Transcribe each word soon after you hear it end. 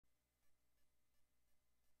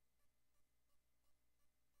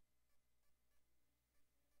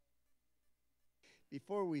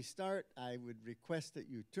Before we start, I would request that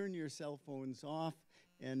you turn your cell phones off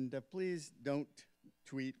and please don't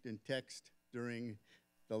tweet and text during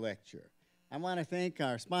the lecture. I want to thank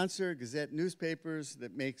our sponsor, Gazette Newspapers,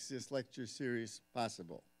 that makes this lecture series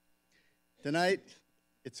possible. Tonight,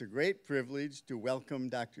 it's a great privilege to welcome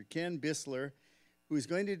Dr. Ken Buesseler, who is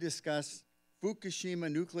going to discuss Fukushima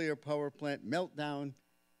nuclear power plant meltdown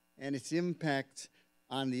and its impact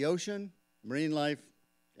on the ocean, marine life,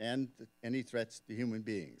 and any threats to human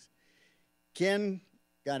beings. Ken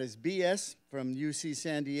got his BS from UC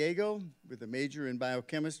San Diego with a major in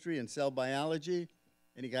biochemistry and cell biology,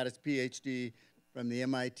 and he got his PhD from the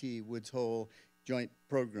MIT Woods Hole Joint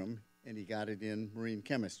Program, and he got it in marine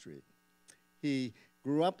chemistry. He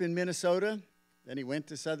grew up in Minnesota, then he went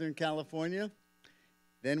to Southern California,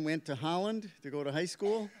 then went to Holland to go to high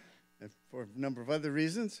school for a number of other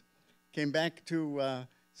reasons, came back to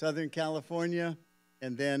Southern California,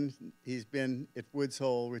 and then he's been at Woods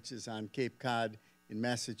Hole, which is on Cape Cod in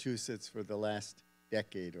Massachusetts for the last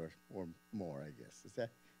decade or more, I guess. Is that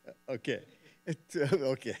okay?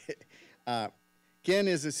 Okay. Ken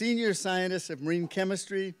is a senior scientist of marine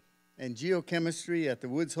chemistry and geochemistry at the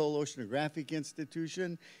Woods Hole Oceanographic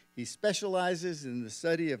Institution. He specializes in the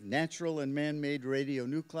study of natural and man-made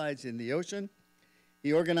radionuclides in the ocean.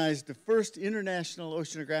 He organized the first international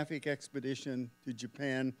oceanographic expedition to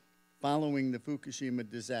Japan following the Fukushima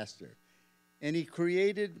disaster. And he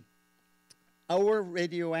created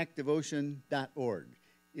radioactiveocean.org.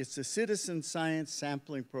 It's a citizen science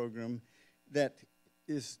sampling program that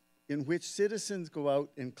is in which citizens go out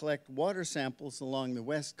and collect water samples along the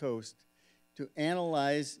West Coast to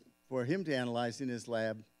analyze, for him to analyze in his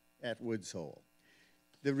lab at Woods Hole.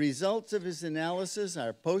 The results of his analysis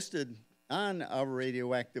are posted on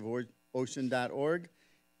radioactiveocean.org,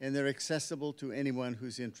 and they're accessible to anyone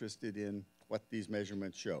who's interested in what these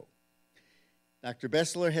measurements show. Dr.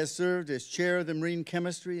 Buesseler has served as chair of the Marine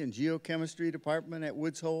Chemistry and Geochemistry Department at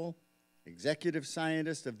Woods Hole, executive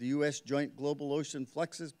scientist of the U.S. Joint Global Ocean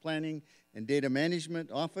Fluxes Planning and Data Management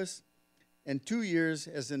Office, and 2 years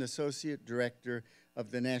as an associate director of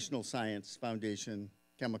the National Science Foundation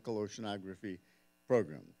Chemical Oceanography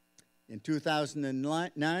Program. In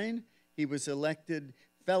 2009, he was elected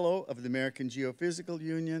Fellow of the American Geophysical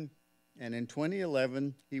Union, and in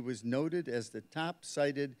 2011, he was noted as the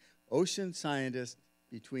top-cited ocean scientist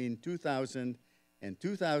between 2000 and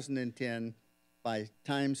 2010 by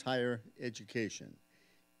Times Higher Education.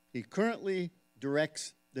 He currently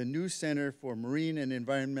directs the new Center for Marine and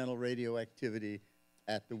Environmental Radioactivity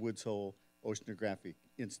at the Woods Hole Oceanographic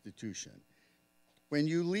Institution. When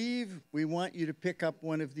you leave, we want you to pick up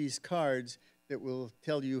one of these cards that will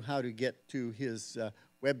tell you how to get to his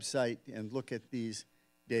website and look at these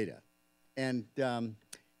data. And there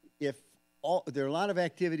are a lot of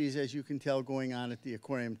activities, as you can tell, going on at the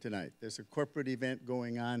Aquarium tonight. There's a corporate event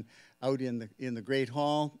going on out in the Great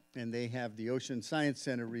Hall, and they have the Ocean Science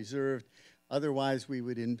Center reserved. Otherwise, we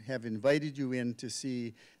would have invited you in to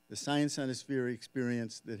see the Science on a Sphere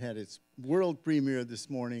experience that had its world premiere this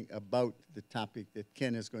morning about the topic that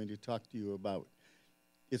Ken is going to talk to you about.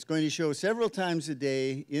 It's going to show several times a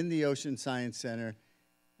day in the Ocean Science Center,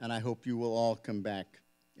 and I hope you will all come back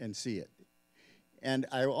and see it. And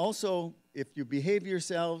I also, if you behave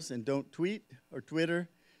yourselves and don't tweet or Twitter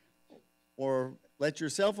or let your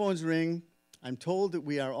cell phones ring, I'm told that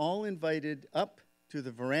we are all invited up to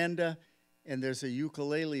the veranda, and there's a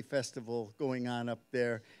ukulele festival going on up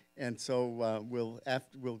there, and so we'll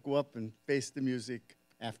go up and face the music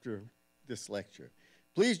after this lecture.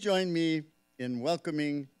 Please join me in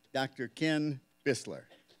welcoming Dr. Ken Buesseler.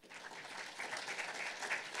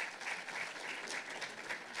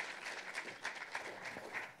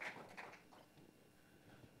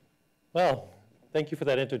 Well, thank you for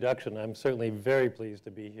that introduction. I'm certainly very pleased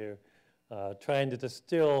to be here, trying to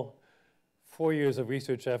distill 4 years of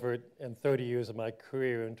research effort and 30 years of my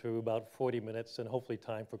career into about 40 minutes, and hopefully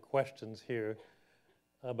time for questions here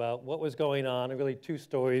about what was going on, and really 2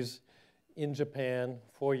 stories in Japan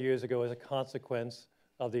 4 years ago as a consequence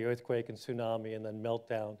of the earthquake and tsunami and then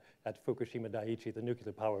meltdown at Fukushima Dai-ichi, the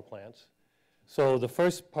nuclear power plants. So the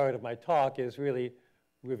first part of my talk is really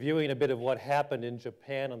reviewing a bit of what happened in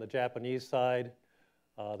Japan on the Japanese side.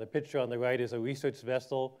 The picture on the right is a research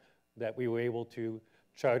vessel that we were able to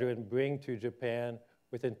charter and bring to Japan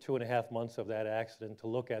within 2.5 months of that accident to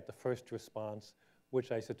look at the first response,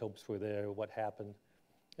 which isotopes were there, what happened.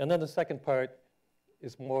 And then the second part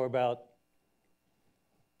is more about,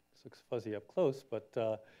 this looks fuzzy up close, but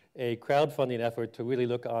a crowdfunding effort to really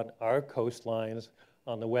look on our coastlines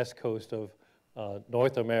on the west coast of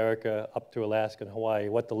North America up to Alaska and Hawaii,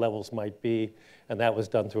 what the levels might be, and that was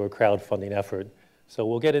done through a crowdfunding effort. So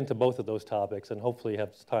we'll get into both of those topics and hopefully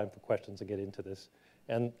have time for questions to get into this.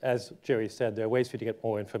 And as Jerry said, there are ways for you to get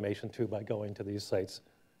more information too by going to these sites.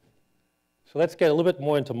 So let's get a little bit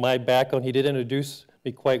more into my background. He did introduce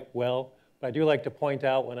me quite well, but I do like to point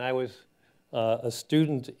out when I was a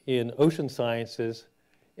student in ocean sciences,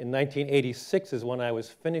 in 1986 is when I was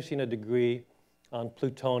finishing a degree on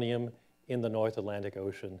plutonium in the North Atlantic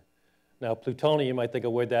Ocean. Now, plutonium, I think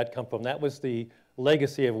of where that come from. That was the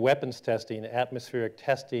legacy of weapons testing, atmospheric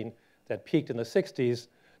testing that peaked in the 60s,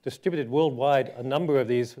 distributed worldwide a number of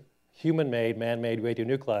these human-made, man-made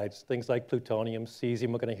radionuclides, things like plutonium, cesium,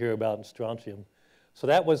 we're going to hear about, and strontium. So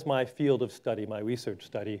that was my field of study, my research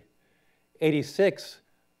study. 86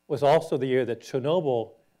 was also the year that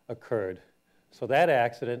Chernobyl occurred. So that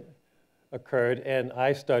accident occurred, and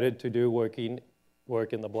I started to do work in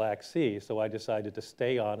the Black Sea. So I decided to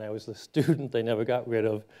stay on. I was the student they never got rid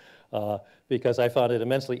of because I found it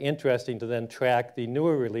immensely interesting to then track the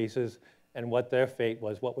newer releases and what their fate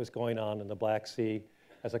was, what was going on in the Black Sea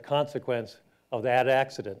as a consequence of that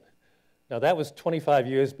accident. Now, that was 25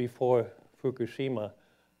 years before Fukushima.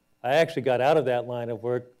 I actually got out of that line of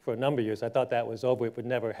work for a number of years. I thought that was over. It would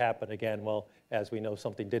never happen again. Well, as we know,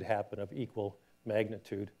 something did happen of equal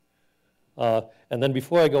magnitude. And then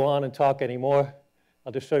before I go on and talk anymore,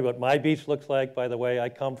 I'll just show you what my beach looks like. By the way, I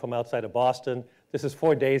come from outside of Boston. This is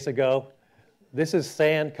 4 days ago. This is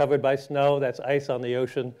sand covered by snow. That's ice on the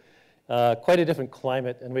ocean. Quite a different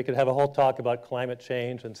climate, and we could have a whole talk about climate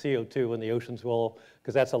change and CO2 and the ocean's role,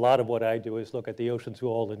 because that's a lot of what I do is look at the ocean's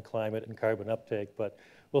role in climate and carbon uptake. But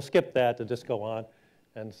we'll skip that and just go on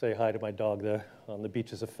and say hi to my dog there on the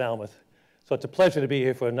beaches of Falmouth. So it's a pleasure to be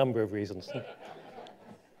here for a number of reasons.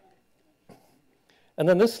 And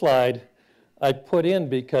then this slide I put in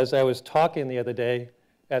because I was talking the other day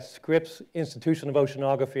at Scripps Institution of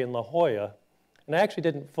Oceanography in La Jolla, and I actually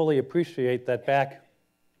didn't fully appreciate that back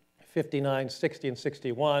 59, 60, and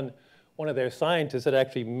 61, one of their scientists had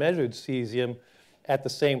actually measured cesium at the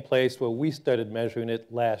same place where we started measuring it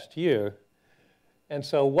last year. And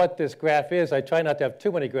so what this graph is, I try not to have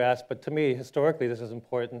too many graphs, but to me, historically, this is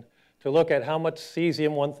important, to look at how much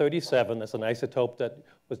cesium-137, that's an isotope that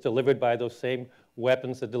was delivered by those same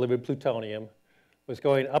weapons that delivered plutonium, was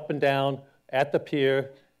going up and down at the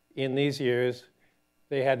pier in these years.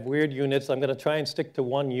 They had weird units. I'm going to try and stick to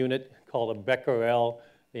one unit called a becquerel,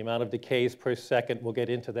 the amount of decays per second. We'll get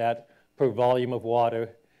into that per volume of water.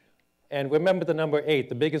 And remember the number 8,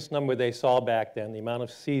 the biggest number they saw back then, the amount of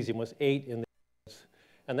cesium was 8 in the units.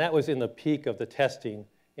 And that was in the peak of the testing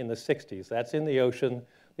in the 60s. That's in the ocean.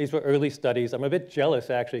 These were early studies. I'm a bit jealous,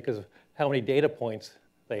 actually, because of how many data points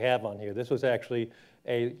they have on here. This was actually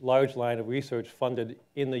a large line of research funded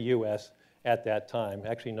in the US at that time,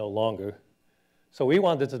 actually no longer. So we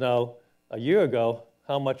wanted to know a year ago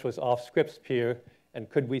how much was off Scripps Pier and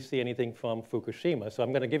could we see anything from Fukushima. So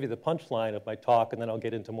I'm going to give you the punchline of my talk and then I'll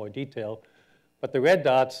get into more detail. But the red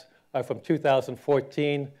dots are from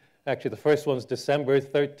 2014. Actually, the first one's December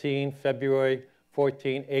 13, February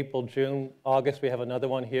 14, April, June, August. We have another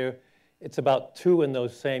one here. It's about 2 in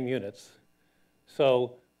those same units.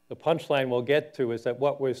 So the punchline we'll get to is that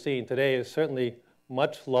what we're seeing today is certainly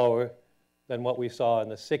much lower than what we saw in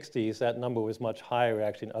the 60s. That number was much higher,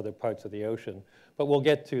 actually, in other parts of the ocean. But we'll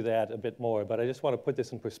get to that a bit more. But I just want to put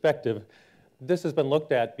this in perspective. This has been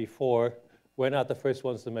looked at before. We're not the first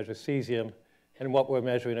ones to measure cesium. And what we're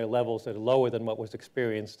measuring are levels that are lower than what was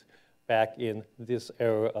experienced back in this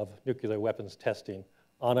era of nuclear weapons testing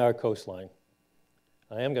on our coastline.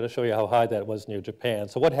 I am going to show you how high that was near Japan.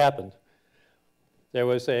 So what happened? There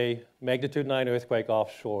was a magnitude 9 earthquake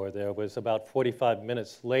offshore. There was about 45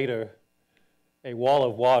 minutes later a wall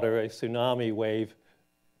of water, a tsunami wave,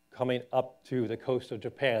 coming up to the coast of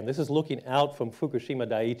Japan. This is looking out from Fukushima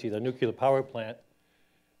Dai-ichi, the nuclear power plant,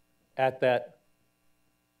 at that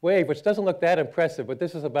wave, which doesn't look that impressive, but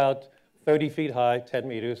this is about 30 feet high, 10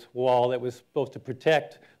 meters, wall that was supposed to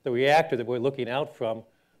protect the reactor that we're looking out from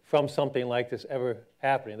something like this ever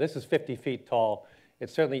happening. This is 50 feet tall. It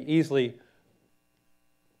certainly easily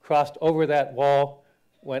crossed over that wall,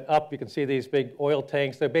 went up. You can see these big oil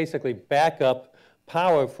tanks. They're basically backup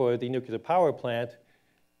power for the nuclear power plant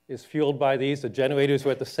is fueled by these. The generators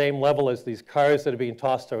were at the same level as these cars that are being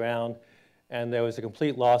tossed around, and there was a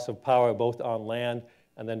complete loss of power both on land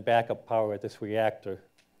and then backup power at this reactor.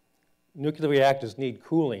 Nuclear reactors need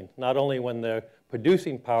cooling, not only when they're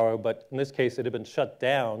producing power, but in this case, it had been shut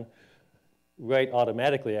down right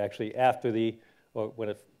automatically, actually, after the, or when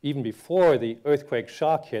it, even before the earthquake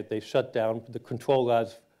shock hit, they shut down. The control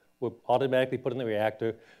rods were automatically put in the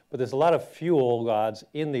reactor, but there's a lot of fuel rods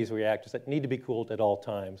in these reactors that need to be cooled at all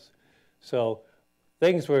times. So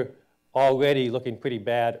things were already looking pretty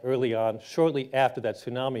bad early on, shortly after that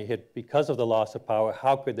tsunami hit because of the loss of power.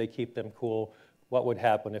 How could they keep them cool? What would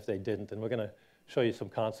happen if they didn't? And we're going to show you some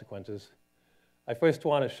consequences. I first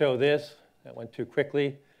want to show this. That went too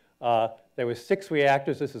quickly. There were 6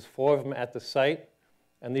 reactors. This is 4 of them at the site.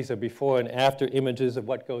 And these are before and after images of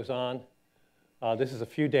what goes on. This is a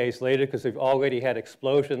few days later because we've already had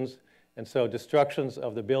explosions. And so destructions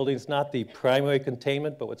of the buildings, not the primary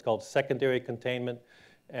containment, but what's called secondary containment.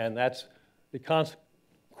 And that's the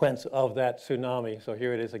consequence of that tsunami. So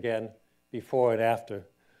here it is again, before and after.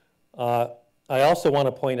 I also want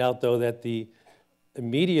to point out, though, that the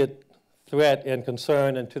immediate threat and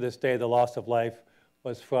concern, and to this day the loss of life,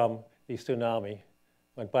 was from the tsunami.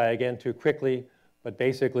 Went by again too quickly, but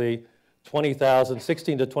basically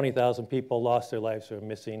 16 to 20,000 people lost their lives or are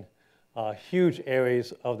missing. Huge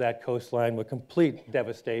areas of that coastline were complete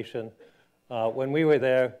devastation. When we were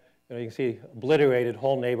there, you can see obliterated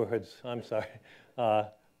whole neighborhoods. I'm sorry.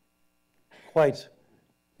 Quite,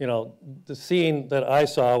 the scene that I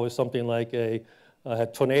saw was something like a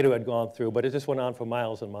tornado had gone through, but it just went on for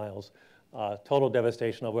miles and miles. Total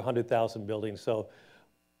devastation, over 100,000 buildings. So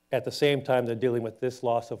at the same time they're dealing with this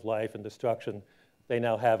loss of life and destruction, they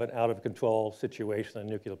now have an out-of-control situation in a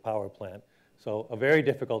nuclear power plant. So a very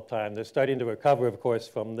difficult time. They're starting to recover, of course,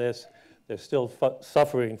 from this. They're still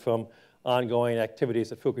suffering from ongoing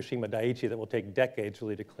activities at Fukushima Dai-ichi that will take decades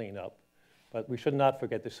really to clean up. But we should not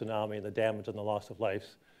forget the tsunami and the damage and the loss of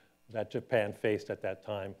lives that Japan faced at that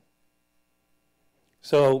time.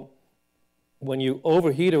 So when you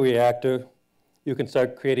overheat a reactor, you can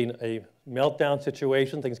start creating a meltdown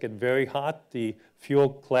situation. Things get very hot. The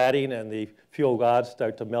fuel cladding and the fuel rods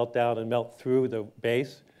start to melt down and melt through the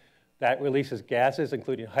base. That releases gases,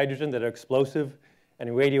 including hydrogen, that are explosive,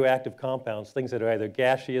 and radioactive compounds, things that are either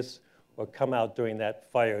gaseous or come out during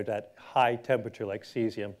that fire, that high temperature like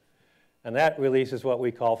cesium. And that releases what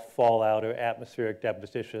we call fallout or atmospheric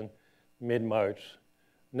deposition mid-March.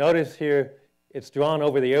 Notice here it's drawn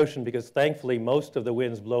over the ocean because thankfully most of the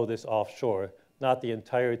winds blow this offshore, not the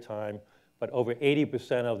entire time, but over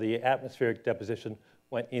 80% of the atmospheric deposition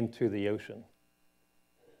went into the ocean.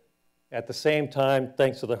 At the same time,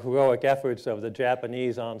 thanks to the heroic efforts of the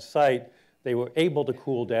Japanese on site, they were able to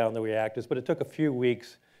cool down the reactors, but it took a few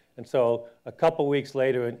weeks. And so a couple weeks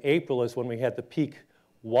later in April is when we had the peak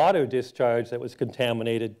water discharge that was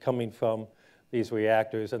contaminated coming from these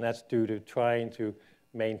reactors, and that's due to trying to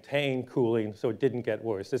maintain cooling so it didn't get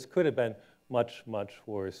worse. This could have been much, much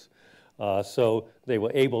worse. So they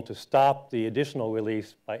were able to stop the additional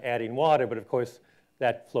release by adding water, but of course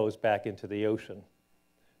that flows back into the ocean.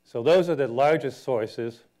 So those are the largest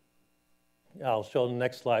sources. I'll show in the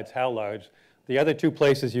next slides how large. The other 2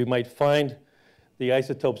 places you might find the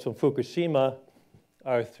isotopes from Fukushima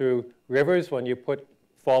are through rivers. When you put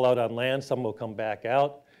fallout on land, some will come back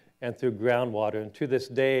out, and through groundwater. And to this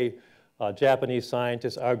day, Japanese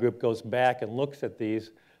scientists, our group goes back and looks at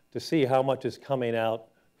these to see how much is coming out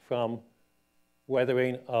from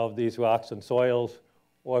weathering of these rocks and soils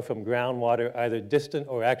or from groundwater, either distant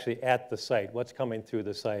or actually at the site, what's coming through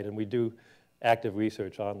the site. And we do active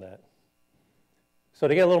research on that. So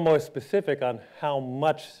to get a little more specific on how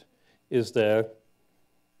much is there,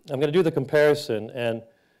 I'm going to do the comparison. And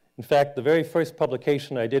in fact, the very first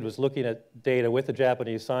publication I did was looking at data with a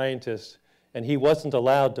Japanese scientist, and he wasn't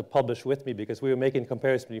allowed to publish with me because we were making a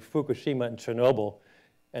comparison between Fukushima and Chernobyl.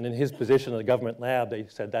 And in his position in the government lab, they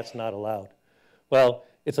said that's not allowed. Well,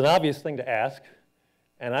 it's an obvious thing to ask,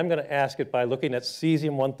 and I'm going to ask it by looking at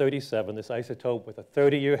cesium-137, this isotope with a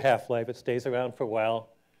 30-year half-life. It stays around for a while,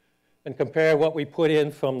 and compare what we put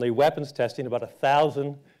in from the weapons testing, about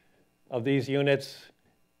 1,000 of these units,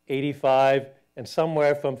 85, and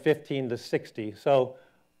somewhere from 15 to 60. So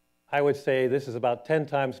I would say this is about 10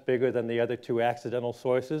 times bigger than the other 2 accidental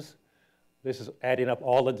sources. This is adding up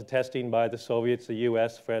all of the testing by the Soviets, the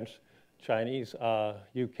US, French, Chinese,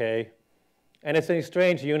 UK. And it's in these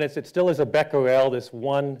strange units. It still is a becquerel, this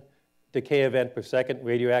 1 decay event per second.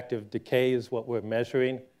 Radioactive decay is what we're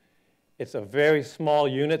measuring. It's a very small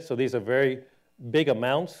unit, so these are very big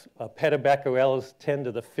amounts. A petabecquerel is 10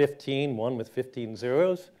 to the 15, 1 with 15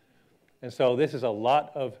 zeros. And so this is a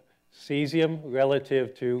lot of cesium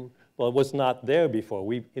relative to, well, it was not there before.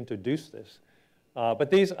 We introduced this.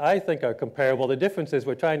 But these, I think, are comparable. The difference is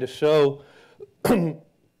we're trying to show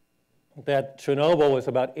that Chernobyl was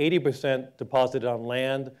about 80% deposited on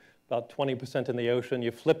land, about 20% in the ocean.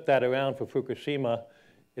 You flip that around for Fukushima,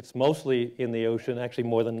 it's mostly in the ocean, actually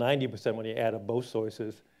more than 90% when you add up both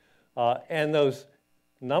sources. And those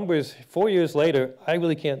numbers, 4 years later, I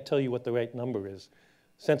really can't tell you what the right number is.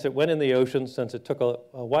 Since it went in the ocean, since it took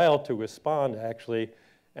a while to respond, actually,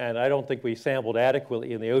 And I don't think we sampled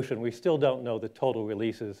adequately in the ocean. We still don't know the total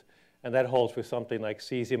releases. And that holds for something like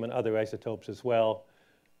cesium and other isotopes as well.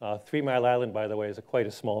 3 Mile Island, by the way, is quite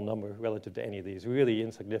a small number relative to any of these, really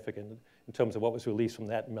insignificant in terms of what was released from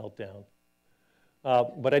that meltdown.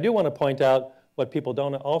 But I do want to point out what people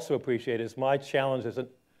don't also appreciate is my challenge as a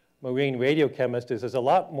marine radiochemist is there's a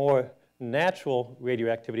lot more natural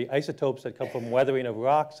radioactivity, isotopes that come from weathering of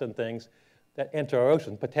rocks and things that enter our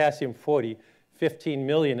ocean. Potassium-40, 15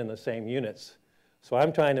 million in the same units. So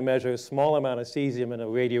I'm trying to measure a small amount of cesium in a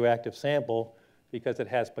radioactive sample because it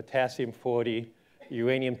has potassium-40,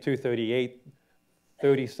 uranium-238,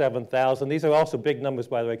 37,000. These are also big numbers,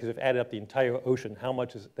 by the way, because we've added up the entire ocean. How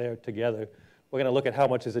much is there together? We're going to look at how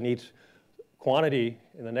much is in each quantity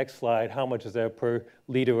in the next slide, how much is there per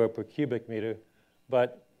liter or per cubic meter.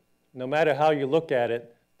 But no matter how you look at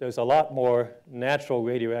it, there's a lot more natural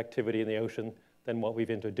radioactivity in the ocean than what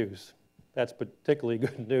we've introduced. That's particularly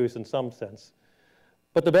good news in some sense.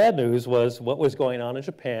 But the bad news was what was going on in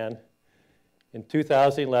Japan in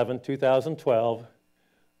 2011, 2012.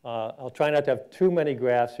 I'll try not to have too many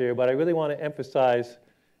graphs here, but I really want to emphasize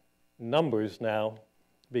numbers now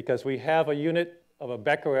because we have a unit of a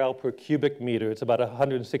becquerel per cubic meter. It's about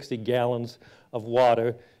 160 gallons of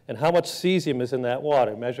water. And how much cesium is in that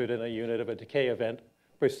water, measured in a unit of a decay event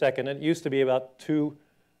per second. And it used to be about 2.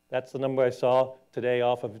 That's the number I saw today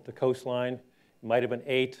off of the coastline. It might have been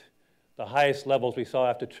 8. The highest levels we saw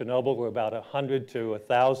after Chernobyl were about 100 to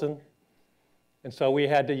 1,000. And so we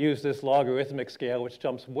had to use this logarithmic scale, which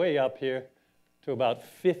jumps way up here to about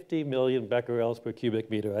 50 million becquerels per cubic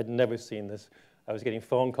meter. I'd never seen this. I was getting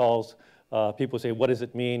phone calls. People say, what does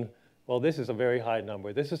it mean? Well, this is a very high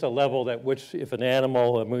number. This is a level at which if an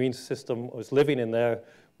animal, a marine system was living in there,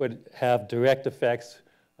 would have direct effects,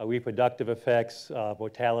 reproductive effects,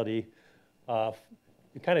 mortality.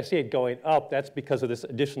 You kind of see it going up. That's because of this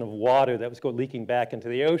addition of water that was leaking back into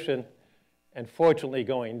the ocean and fortunately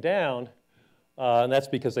going down. And that's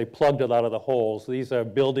because they plugged a lot of the holes. These are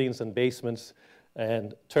buildings and basements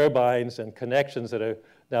and turbines and connections that are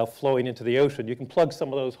now flowing into the ocean. You can plug some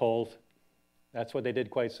of those holes. That's what they did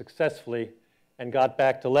quite successfully and got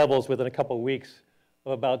back to levels within a couple of weeks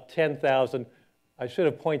of about 10,000. I should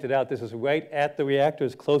have pointed out this is right at the reactor,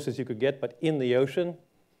 as close as you could get, but in the ocean.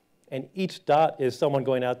 And each dot is someone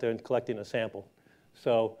going out there and collecting a sample.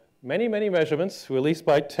 So many, many measurements released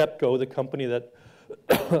by TEPCO, the company that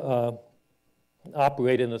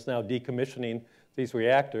operated and is now decommissioning these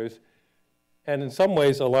reactors. And in some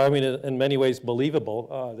ways alarming and in many ways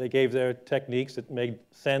believable. They gave their techniques that made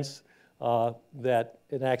sense that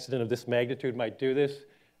an accident of this magnitude might do this.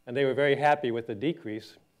 And they were very happy with the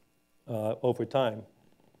decrease over time.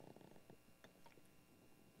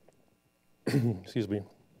 Excuse me.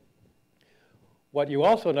 What you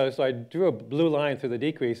also notice, so I drew a blue line through the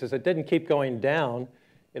decrease, is it didn't keep going down.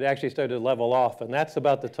 It actually started to level off. And that's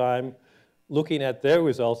about the time, looking at their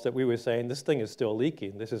results, that we were saying this thing is still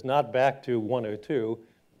leaking. This is not back to 1 or 2.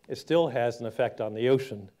 It still has an effect on the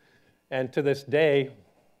ocean. And to this day,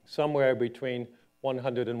 somewhere between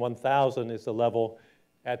 100 and 1,000 is the level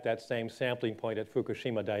at that same sampling point at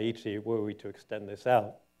Fukushima Dai-ichi were we to extend this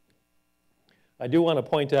out. I do want to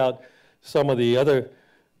point out some of the other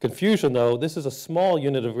confusion, though. This is a small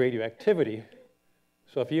unit of radioactivity.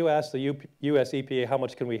 So if you ask the US EPA how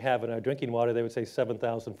much can we have in our drinking water, they would say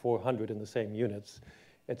 7,400 in the same units.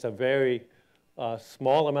 It's a very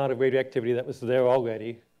small amount of radioactivity that was there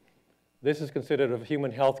already. This is considered a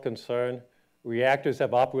human health concern. Reactors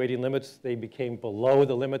have operating limits. They became below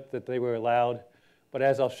the limit that they were allowed. But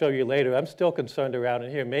as I'll show you later, I'm still concerned around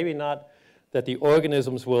in here. Maybe not that the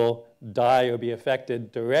organisms will die or be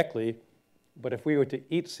affected directly, but if we were to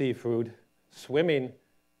eat seafood, swimming,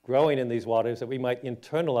 growing in these waters, that we might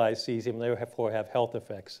internalize cesium and therefore have health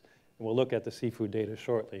effects. And we'll look at the seafood data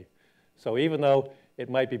shortly. So even though it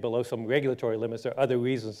might be below some regulatory limits, there are other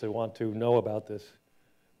reasons to want to know about this,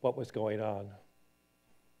 what was going on.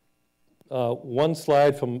 One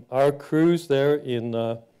slide from our cruise there in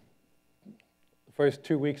the first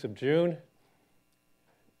 2 weeks of June.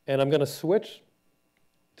 And I'm going to switch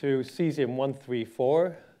to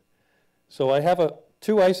cesium-134. So I have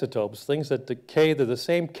 2 isotopes, things that decay. They're the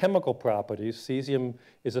same chemical properties. Cesium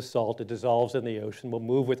is a salt. It dissolves in the ocean. Will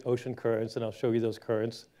move with ocean currents, and I'll show you those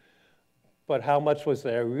currents. But how much was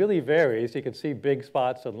there really varies. You can see big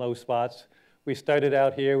spots and low spots. We started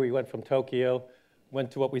out here. We went from Tokyo, went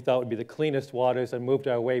to what we thought would be the cleanest waters, and moved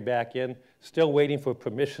our way back in, still waiting for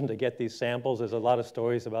permission to get these samples. There's a lot of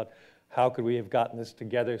stories about how could we have gotten this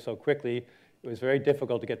together so quickly. It was very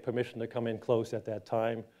difficult to get permission to come in close at that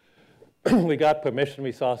time. We got permission.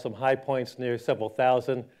 We saw some high points near several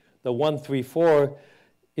thousand. The 134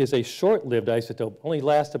 is a short-lived isotope, only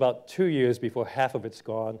lasts about 2 years before half of it's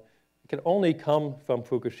gone. It can only come from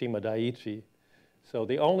Fukushima Dai-ichi. So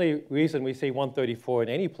the only reason we see 134 in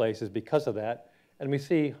any place is because of that. And we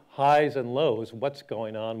see highs and lows. What's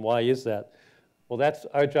going on? Why is that? Well, that's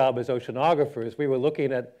our job as oceanographers. We were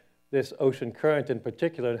looking at this ocean current in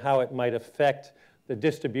particular and how it might affect the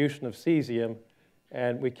distribution of cesium.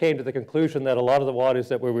 And we came to the conclusion that a lot of the waters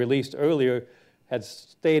that were released earlier had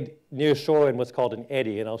stayed near shore in what's called an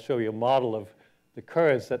eddy. And I'll show you a model of the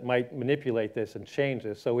currents that might manipulate this and change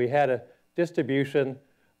this. So we had a distribution,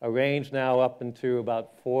 a range now up into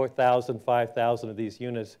about 4,000, 5,000 of these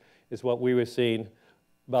units is what we were seeing,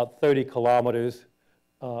 about 30 kilometers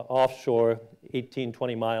offshore, 18,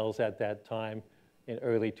 20 miles at that time in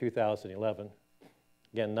early 2011.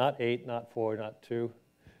 Again, not 8, not 4, not 2.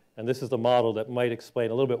 And this is the model that might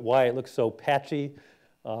explain a little bit why it looks so patchy.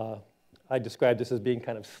 I describe this as being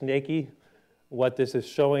kind of snaky. What this is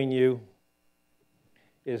showing you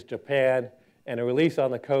is Japan and a release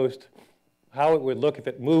on the coast, how it would look if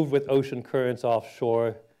it moved with ocean currents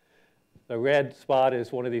offshore. The red spot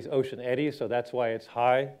is one of these ocean eddies, so that's why it's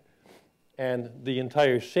high. And the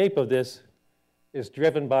entire shape of this is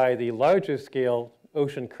driven by the larger scale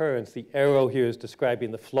ocean currents. The arrow here is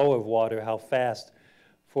describing the flow of water, how fast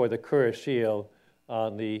for the Kuroshio.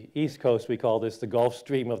 On the east coast, we call this the Gulf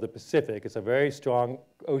Stream of the Pacific. It's a very strong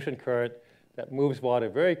ocean current that moves water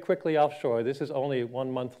very quickly offshore. This is only 1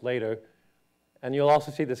 month later. And you'll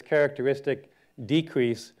also see this characteristic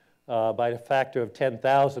decrease by a factor of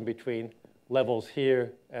 10,000 between levels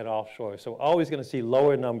here and offshore. So always going to see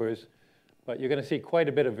lower numbers, but you're going to see quite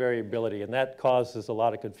a bit of variability, and that causes a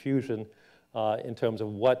lot of confusion in terms of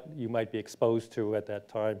what you might be exposed to at that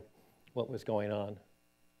time, what was going on.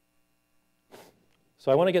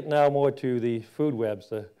 So I want to get now more to the food webs,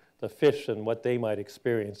 the fish and what they might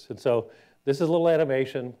experience. And so this is a little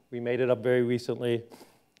animation. We made it up very recently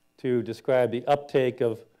to describe the uptake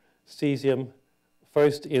of cesium,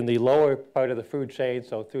 first in the lower part of the food chain,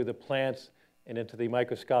 so through the plants and into the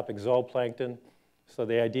microscopic zooplankton. So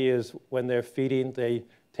the idea is when they're feeding, they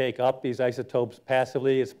take up these isotopes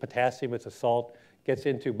passively. It's potassium, it's a salt, gets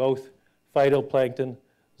into both phytoplankton,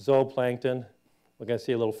 zooplankton. We're going to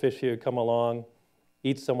see a little fish here come along,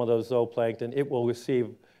 eat some of those zooplankton. It will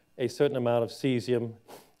receive a certain amount of cesium,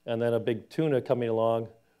 and then a big tuna coming along,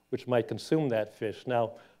 which might consume that fish.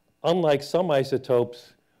 Now, unlike some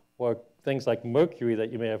isotopes or things like mercury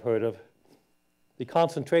that you may have heard of, the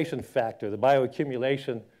concentration factor, the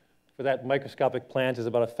bioaccumulation for that microscopic plant is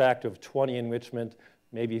about a factor of 20 enrichment,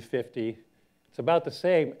 maybe 50. It's about the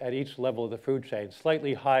same at each level of the food chain,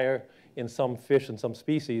 slightly higher in some fish and some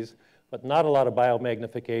species, but not a lot of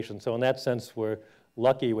biomagnification. So in that sense, we're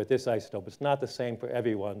lucky with this isotope. It's not the same for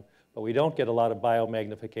everyone, but we don't get a lot of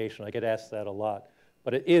biomagnification. I get asked that a lot.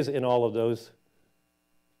 But it is in all of those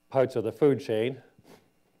parts of the food chain.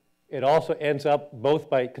 It also ends up both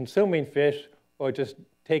by consuming fish or just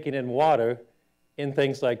taking in water in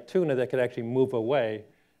things like tuna that could actually move away.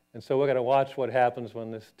 And so we're going to watch what happens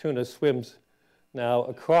when this tuna swims now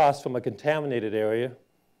across from a contaminated area.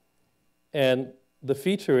 And the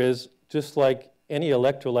feature is, just like any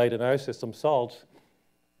electrolyte in our system, salts,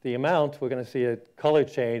 the amount, we're going to see a color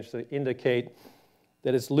change to indicate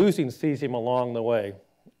that it's losing cesium along the way.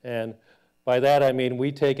 And by that I mean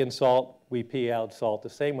we take in salt, we pee out salt. The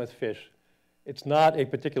same with fish. It's not a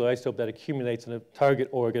particular isotope that accumulates in a target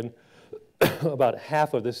organ. About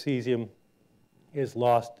half of the cesium is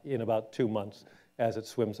lost in about 2 months as it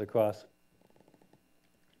swims across.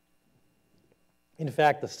 In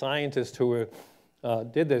fact, the scientists who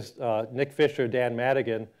did this, Nick Fisher, Dan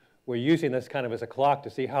Madigan, were using this kind of as a clock to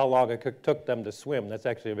see how long it took them to swim. That's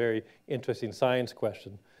actually a very interesting science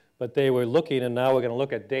question. But they were looking, and now we're going to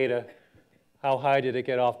look at data. How high did it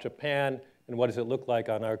get off Japan, and what does it look like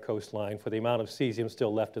on our coastline for the amount of cesium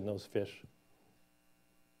still left in those fish?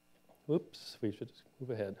 Oops, we should just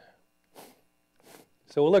move ahead.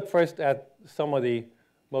 So we'll look first at some of the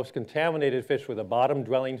most contaminated fish with the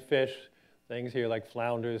bottom-dwelling fish, things here like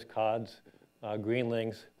flounders, cods,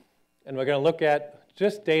 greenlings. And we're going to look at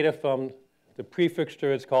just data from the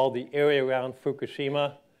prefixture. It's called the area around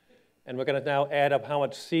Fukushima. And we're going to now add up how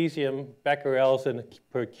much cesium becquerels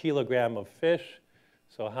per kilogram of fish.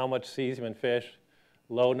 So how much cesium in fish?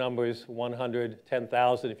 Low numbers, 100,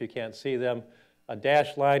 10,000 if you can't see them. A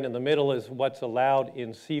dashed line in the middle is what's allowed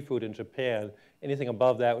in seafood in Japan. Anything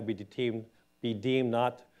above that would be deemed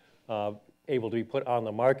not able to be put on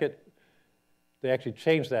the market. They actually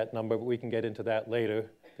changed that number, but we can get into that later.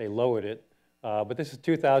 They lowered it. But this is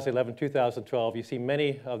 2011, 2012. You see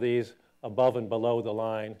many of these above and below the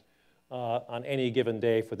line on any given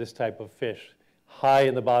day for this type of fish. high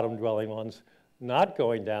in the bottom dwelling ones, not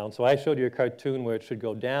going down. So I showed you a cartoon where it should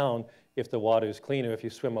go down if the water is cleaner, if you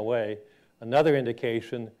swim away. Another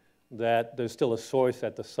indication that there's still a source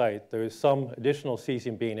at the site. There is some additional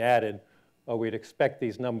cesium being added, or we'd expect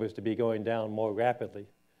these numbers to be going down more rapidly.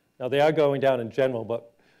 Now, they are going down in general,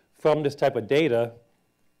 but from this type of data,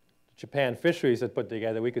 Japan Fisheries had put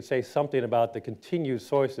together, we could say something about the continued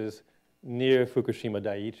sources near Fukushima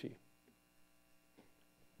Dai-ichi.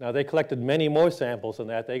 Now, they collected many more samples than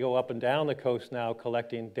that. They go up and down the coast now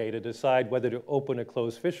collecting data to decide whether to open or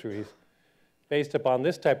close fisheries. Based upon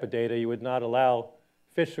this type of data, you would not allow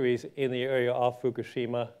fisheries in the area off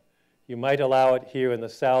Fukushima. You might allow it here in the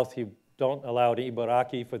south. You don't allow it in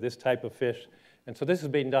Ibaraki for this type of fish. And so this is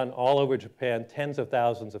being done all over Japan, tens of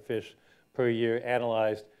thousands of fish per year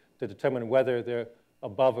analyzed to determine whether they're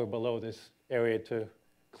above or below this area to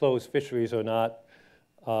close fisheries or not.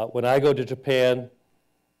 When I go to Japan,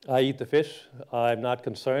 I eat the fish. I'm not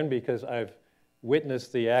concerned because I've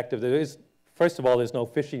witnessed the act of, first of all, there's no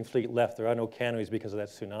fishing fleet left. There are no canneries because of that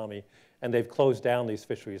tsunami. And they've closed down these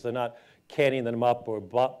fisheries. They're not canning them up or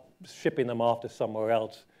shipping them off to somewhere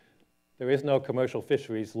else. There is no commercial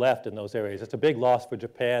fisheries left in those areas. It's a big loss for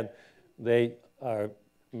Japan. They are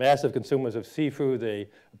massive consumers of seafood. They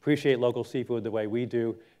appreciate local seafood the way we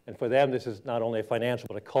do. And for them, this is not only a financial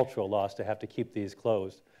but a cultural loss to have to keep these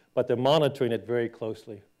closed. But they're monitoring it very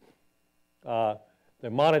closely. They're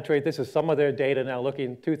monitoring, this is some of their data now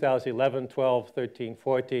looking 2011, 12, 13,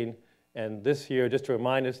 14. And this year, just to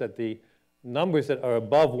remind us that the numbers that are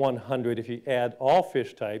above 100, if you add all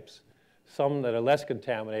fish types, some that are less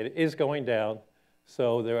contaminated, is going down.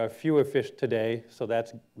 So there are fewer fish today, so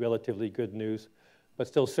that's relatively good news. But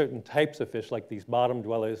still certain types of fish, like these bottom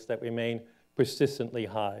dwellers, that remain persistently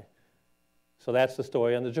high. So that's the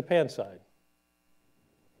story on the Japan side.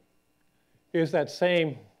 Here's that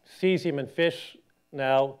same cesium in fish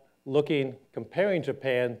now comparing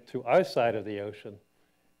Japan to our side of the ocean.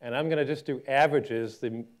 And I'm going to just do averages.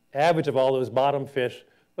 The average of all those bottom fish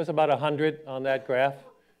was about 100 on that graph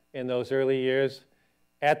in those early years.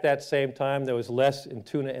 At that same time, there was less in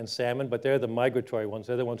tuna and salmon, but they're the migratory ones.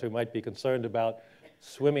 They're the ones we might be concerned about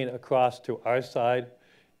swimming across to our side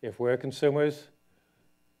if we're consumers.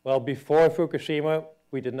 Well, before Fukushima,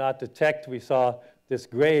 we did not detect. We saw this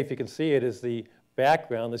gray, if you can see it, is the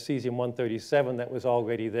background, the cesium-137 that was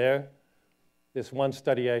already there. This one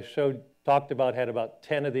study I talked about had about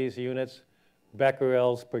 10 of these units,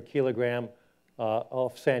 becquerels per kilogram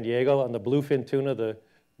off San Diego on the bluefin tuna, the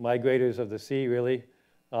migrators of the sea, really.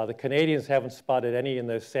 The Canadians haven't spotted any in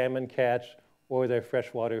their salmon catch or their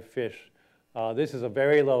freshwater fish. This is a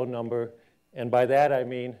very low number, and by that I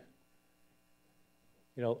mean,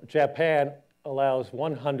 Japan allows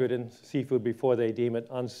 100 in seafood before they deem it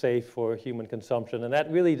unsafe for human consumption, and that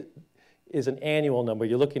really is an annual number.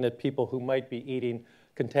 You're looking at people who might be eating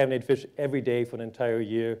contaminated fish every day for an entire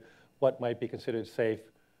year. What might be considered safe?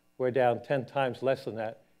 We're down 10 times less than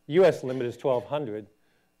that. US limit is 1,200.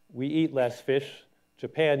 We eat less fish.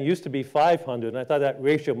 Japan used to be 500, and I thought that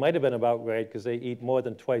ratio might have been about right because they eat more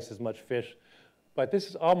than twice as much fish. But this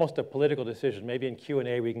is almost a political decision. Maybe in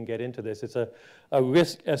Q&A we can get into this. It's a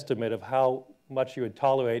risk estimate of how much you would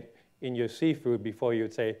tolerate in your seafood before you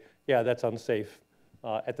would say, yeah, that's unsafe.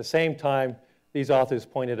 At the same time, these authors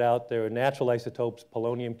pointed out there are natural isotopes,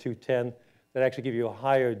 polonium-210, that actually give you a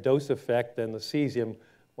higher dose effect than the cesium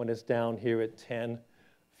when it's down here at 10.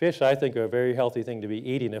 Fish, I think, are a very healthy thing to be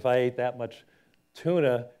eating. If I ate that much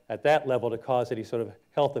tuna at that level to cause any sort of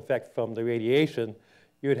health effect from the radiation,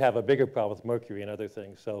 you would have a bigger problem with mercury and other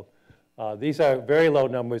things. So these are very low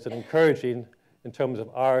numbers and encouraging in terms of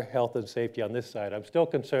our health and safety on this side. I'm still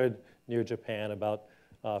concerned near Japan about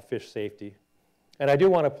fish safety. And I do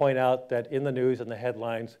want to point out that in the news and the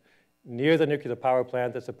headlines, near the nuclear power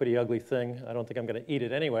plant, that's a pretty ugly thing. I don't think I'm going to eat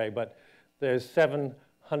it anyway, but there's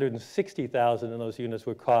 760,000 in those units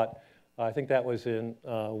were caught. I think that was in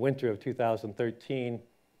winter of 2013.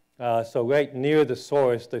 So right near the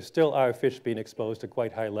source, there still are fish being exposed to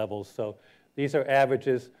quite high levels. So these are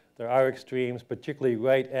averages. There are extremes, particularly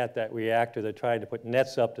right at that reactor. They're trying to put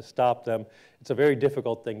nets up to stop them. It's a very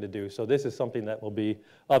difficult thing to do. So this is something that will be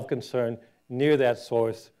of concern near that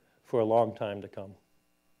source for a long time to come.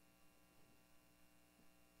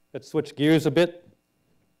 Let's switch gears a bit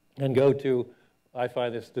and go to, I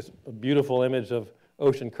find this beautiful image of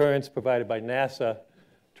ocean currents provided by NASA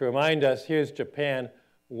to remind us, here's Japan.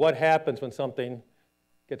 What happens when something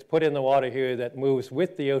gets put in the water here that moves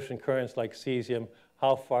with the ocean currents like cesium?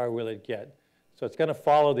 How far will it get? So it's going to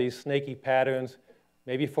follow these snaky patterns,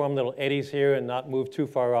 maybe form little eddies here and not move too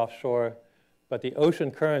far offshore. But the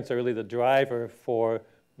ocean currents are really the driver for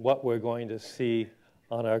what we're going to see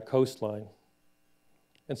on our coastline.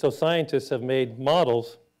 And so scientists have made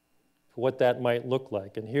models for what that might look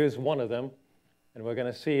like. And here's one of them. And we're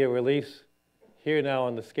going to see a release here now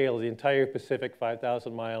on the scale of the entire Pacific,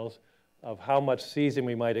 5,000 miles, of how much cesium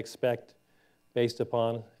we might expect based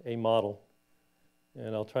upon a model.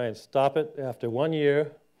 And I'll try and stop it after 1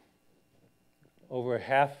 year. Over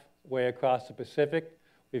halfway across the Pacific,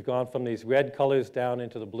 we've gone from these red colors down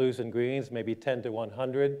into the blues and greens, maybe 10 to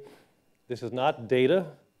 100. This is not data.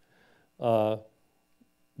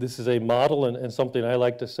 This is a model, and something I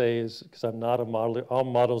like to say is, because I'm not a modeler, all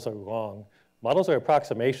models are wrong. Models are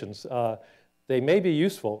approximations. They may be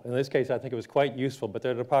useful. In this case, I think it was quite useful, but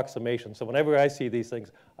they're an approximation. So whenever I see these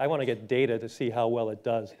things, I want to get data to see how well it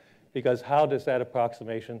does, because how does that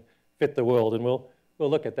approximation fit the world? And we'll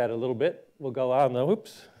look at that a little bit. We'll go on, though.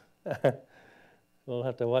 Oops. We'll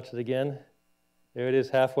have to watch it again. There it is,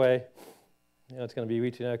 halfway. You know, it's going to be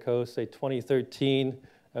reaching our coast. Say 2013,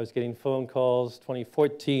 I was getting phone calls.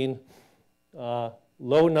 2014,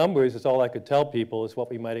 low numbers is all I could tell people is what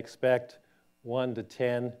we might expect. 1 to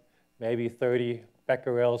 10, maybe 30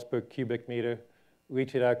 becquerels per cubic meter.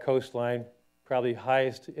 Reaching our coastline, probably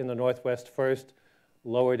highest in the northwest first,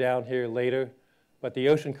 lower down here later. But the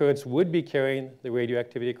ocean currents would be carrying the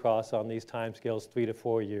radioactivity across on these timescales 3 to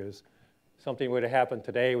 4 years. Something were to happen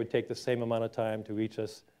today, it would take the same amount of time to reach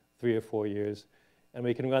us 3 or 4 years. And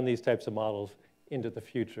we can run these types of models into the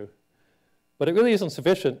future. But it really isn't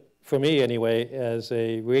sufficient, for me anyway, as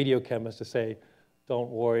a radiochemist to say, don't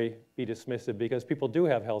worry, be dismissive, because people do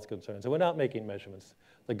have health concerns, and we're not making measurements.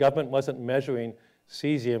 The government wasn't measuring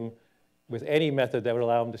cesium with any method that would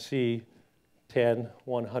allow them to see 10,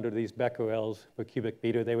 100 of these becquerels per cubic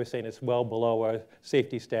meter. They were saying it's well below our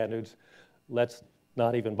safety standards. Let's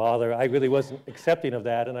not even bother. I really wasn't accepting of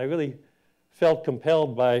that, and I really felt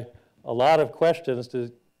compelled by a lot of questions to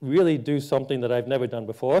really do something that I've never done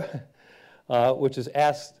before, which is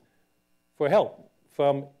ask for help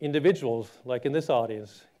from individuals, like in this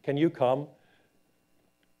audience. Can you come,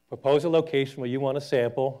 propose a location where you want to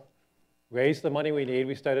sample, raise the money we need?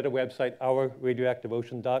 We started a website,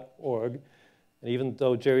 ourradioactiveocean.org. And even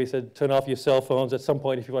though Jerry said, turn off your cell phones at some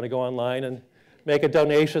point if you want to go online and make a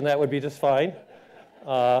donation, that would be just fine.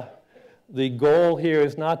 The goal here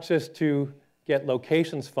is not just to get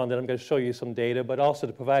locations funded. I'm going to show you some data, but also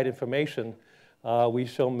to provide information. We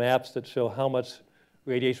show maps that show how much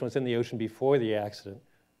radiation was in the ocean before the accident.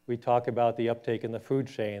 We talk about the uptake in the food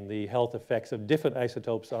chain, the health effects of different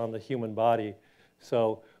isotopes on the human body.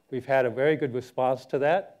 So we've had a very good response to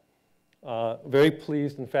that. Very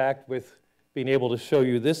pleased, in fact, with being able to show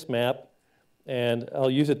you this map. And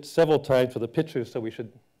I'll use it several times for the pictures, so we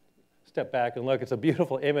should step back and look. It's a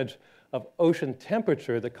beautiful image of ocean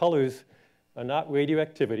temperature. The colors are not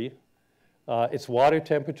radioactivity. It's water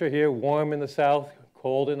temperature here, warm in the south,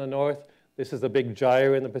 cold in the north. This is the big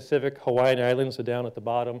gyre in the Pacific. Hawaiian Islands are down at the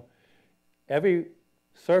bottom. Every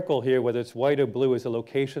circle here, whether it's white or blue, is a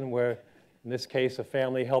location where, in this case, a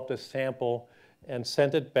family helped us sample and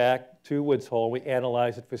sent it back to Woods Hole. We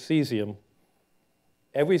analyzed it for cesium.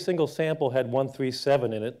 Every single sample had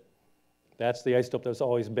 137 in it. That's the isotope that's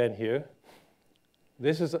always been here.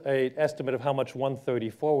 This is an estimate of how much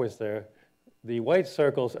 134 was there. The white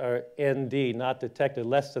circles are ND, not detected,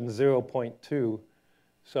 less than 0.2.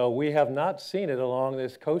 So we have not seen it along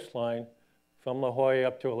this coastline from La Jolla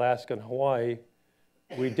up to Alaska and Hawaii.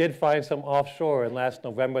 We did find some offshore, and last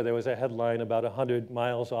November there was a headline about 100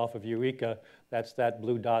 miles off of Eureka. That's that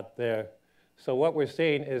blue dot there. So what we're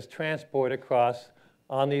seeing is transport across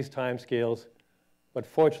on these timescales, but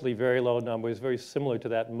fortunately very low numbers, very similar to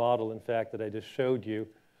that model, in fact, that I just showed you.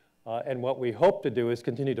 And what we hope to do is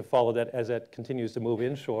continue to follow that as that continues to move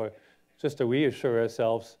inshore, just to reassure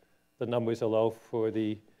ourselves the numbers are low for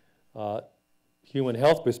the human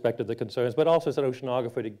health perspective, the concerns, but also as an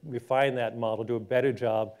oceanographer to refine that model, do a better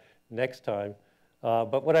job next time.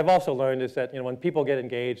 But what I've also learned is that, when people get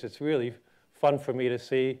engaged, it's really fun for me to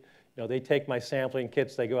see. They take my sampling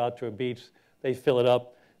kits, they go out to a beach, they fill it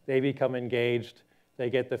up, they become engaged, they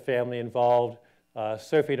get the family involved.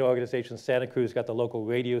 Surfing organization Santa Cruz got the local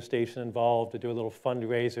radio station involved to do a little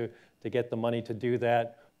fundraiser to get the money to do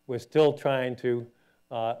that. We're still trying to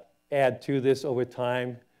add to this over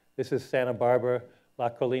time. This is Santa Barbara. La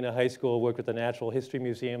Colina High School worked with the Natural History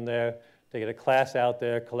Museum there to get a class out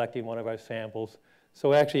there collecting one of our samples. So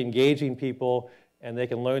we're actually engaging people, and they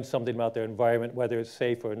can learn something about their environment, whether it's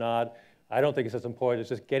safe or not. I don't think it's as important as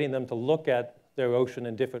just getting them to look at their ocean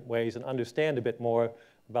in different ways and understand a bit more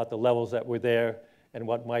about the levels that were there and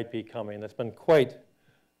what might be coming. That's been quite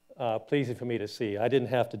pleasing for me to see. I didn't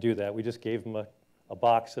have to do that. We just gave them a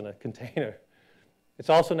box and a container. It's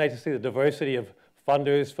also nice to see the diversity of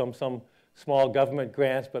funders from some small government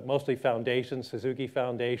grants, but mostly foundations, Suzuki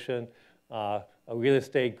Foundation, a real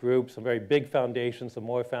estate group, some very big foundations, the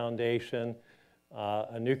Moore Foundation,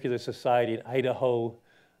 a nuclear society in Idaho,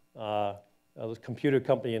 a computer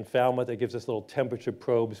company in Falmouth that gives us little temperature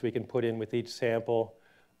probes we can put in with each sample.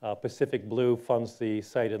 Pacific Blue funds the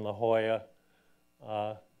site in La Jolla.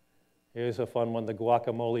 Here's a fun one, the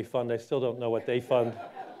Guacamole Fund. I still don't know what they fund,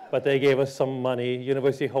 but they gave us some money.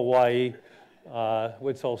 University of Hawaii,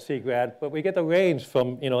 Woods Hole Sea Grant. But we get the range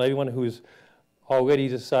from everyone who's already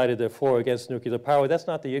decided they're for or against nuclear power. That's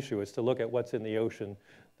not the issue. It's to look at what's in the ocean.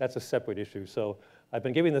 That's a separate issue. So I've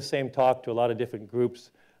been giving the same talk to a lot of different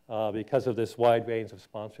groups because of this wide range of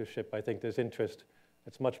sponsorship. I think there's interest.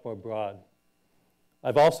 It's much more broad.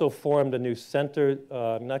 I've also formed a new center.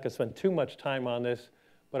 I'm not going to spend too much time on this,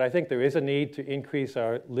 but I think there is a need to increase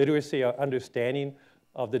our literacy, our understanding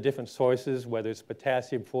of the different sources, whether it's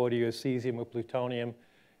potassium-40 or cesium or plutonium.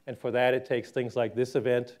 And for that, it takes things like this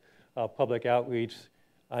event, public outreach.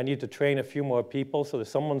 I need to train a few more people so that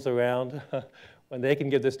someone's around when they can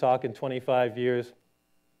give this talk in 25 years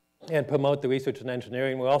and promote the research and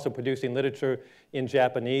engineering. We're also producing literature in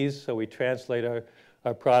Japanese, so we translate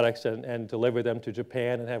our products and deliver them to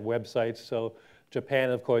Japan and have websites. So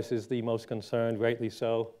Japan, of course, is the most concerned, rightly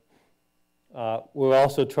so. We're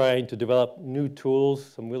also trying to develop new tools,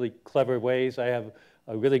 some really clever ways. I have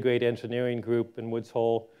a really great engineering group in Woods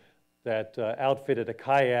Hole that outfitted a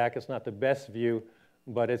kayak. It's not the best view,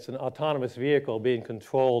 but it's an autonomous vehicle being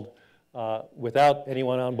controlled without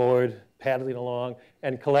anyone on board, paddling along,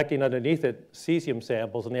 and collecting underneath it cesium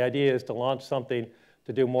samples. And the idea is to launch something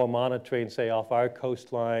to do more monitoring, say, off our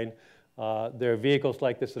coastline. There are vehicles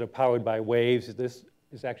like this that are powered by waves. This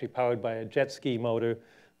is actually powered by a jet ski motor,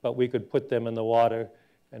 but we could put them in the water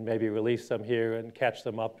and maybe release them here and catch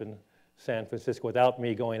them up in San Francisco without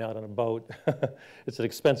me going out on a boat. It's an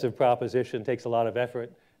expensive proposition, takes a lot of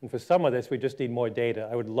effort. And for some of this, we just need more data.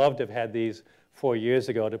 I would love to have had these 4 years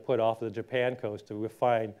ago to put off the Japan coast to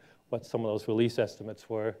refine what some of those release estimates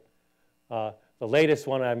were. The latest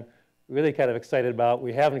one I'm really kind of excited about.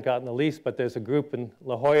 We haven't gotten the lease, but there's a group in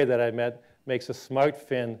La Jolla that I met, makes a smart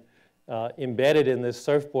fin. Embedded in this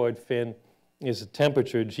surfboard fin is a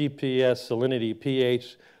temperature, GPS, salinity,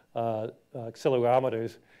 pH,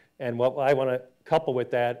 accelerometers. And what I want to couple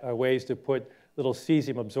with that are ways to put little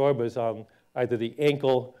cesium absorbers on either the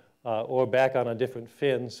ankle or back on a different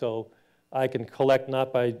fin. So I can collect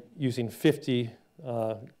not by using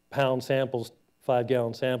 50-pound samples,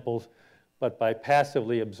 5-gallon samples, but by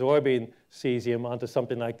passively absorbing cesium onto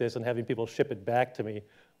something like this and having people ship it back to me.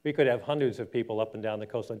 We could have hundreds of people up and down the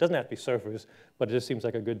coastline. It doesn't have to be surfers, but it just seems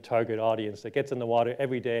like a good target audience that gets in the water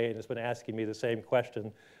every day and has been asking me the same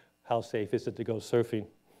question: how safe is it to go surfing?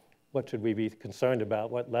 What should we be concerned about?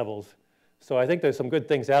 What levels? So I think there's some good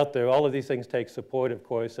things out there. All of these things take support, of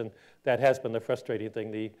course, and that has been the frustrating thing.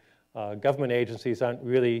 The government agencies aren't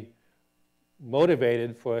really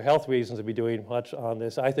motivated for health reasons to be doing much on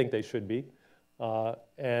this. I think they should be.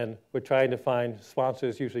 And we're trying to find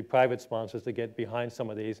sponsors, usually private sponsors, to get behind some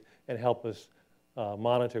of these and help us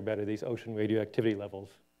monitor better these ocean radioactivity levels.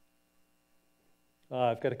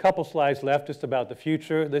 I've got a couple slides left just about the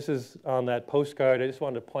future. This is on that postcard. I just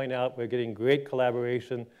wanted to point out we're getting great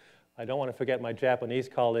collaboration. I don't want to forget my Japanese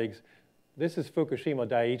colleagues. This is Fukushima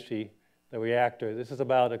Dai-ichi, the reactor. This is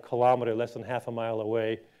about 1 kilometer, less than half a mile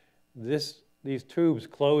away. These tubes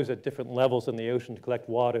close at different levels in the ocean to collect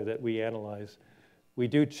water that we analyze. We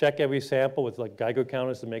do check every sample with like Geiger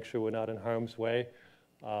counters to make sure we're not in harm's way.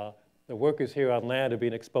 The workers here on land are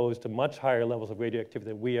being exposed to much higher levels of radioactivity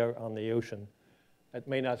than we are on the ocean. It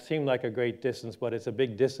may not seem like a great distance, but it's a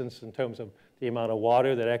big distance in terms of the amount of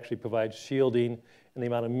water that actually provides shielding and the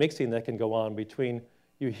amount of mixing that can go on between,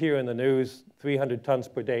 you hear in the news, 300 tons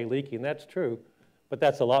per day leaking. That's true, but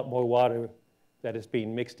that's a lot more water that is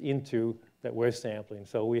being mixed into that we're sampling.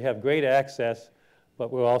 So we have great access,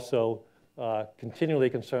 but we're also continually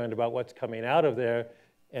concerned about what's coming out of there.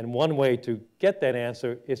 And one way to get that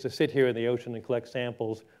answer is to sit here in the ocean and collect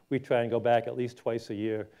samples. We try and go back at least twice a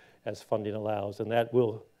year as funding allows, and that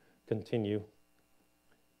will continue.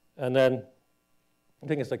 And then I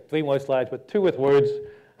think it's like 3 more slides, but 2 with words.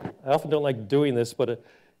 I often don't like doing this, but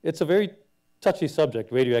it's a very touchy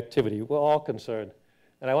subject, radioactivity. We're all concerned.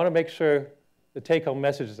 And I want to make sure the take-home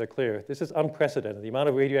messages are clear. This is unprecedented. The amount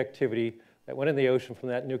of radioactivity that went in the ocean from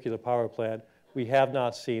that nuclear power plant, we have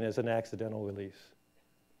not seen as an accidental release.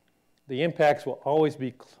 The impacts will always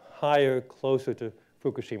be higher, closer to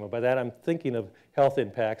Fukushima. By that, I'm thinking of health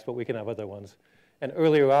impacts, but we can have other ones. And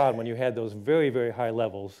earlier on, when you had those very, very high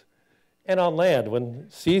levels, And on land, when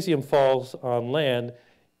cesium falls on land,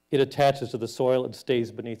 it attaches to the soil and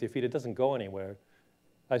stays beneath your feet. It doesn't go anywhere.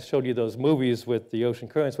 I showed you those movies with the ocean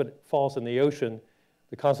currents. When it falls in the ocean,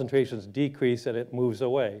 the concentrations decrease and it moves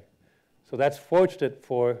away. So that's fortunate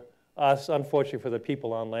for us, unfortunate for the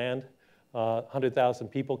people on land. 100,000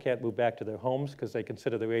 people can't move back to their homes because they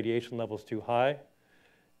consider the radiation levels too high.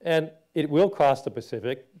 And it will cross the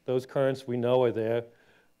Pacific. Those currents we know are there.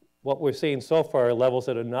 What we're seeing so far are levels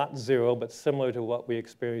that are not zero, but similar to what we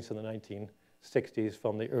experienced in the 1960s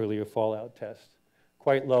from the earlier fallout tests.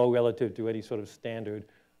 Quite low relative to any sort of standard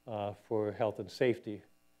for health and safety.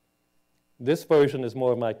 This version is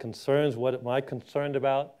more of my concerns. What am I concerned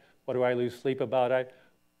about? What do I lose sleep about?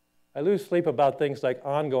 I lose sleep about things like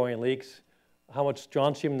ongoing leaks. How much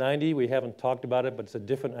strontium-90, we haven't talked about it, but it's a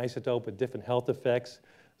different isotope with different health effects.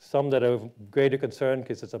 Some that are of greater concern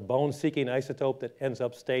because it's a bone-seeking isotope that ends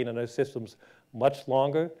up staying in our systems much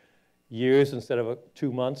longer, years instead of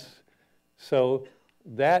 2 months. So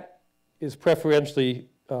that is preferentially,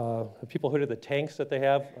 have people heard of the tanks that they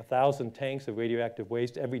have? 1,000 tanks of radioactive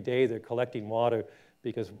waste. Every day they're collecting water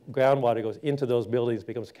because groundwater goes into those buildings,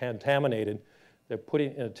 becomes contaminated. They're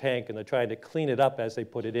putting it in a tank and they're trying to clean it up as they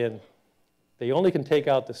put it in. They only can take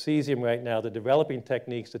out the cesium right now. They're developing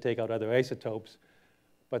techniques to take out other isotopes.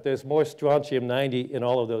 But there's more strontium-90 in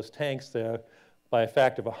all of those tanks there by a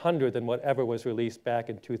factor of 100 than whatever was released back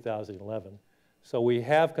in 2011. So we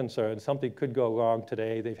have concerns. Something could go wrong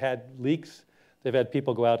today. They've had leaks. They've had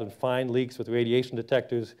people go out and find leaks with radiation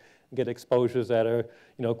detectors and get exposures that are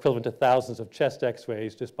equivalent to thousands of chest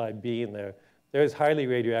x-rays just by being there. There is highly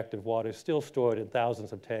radioactive water still stored in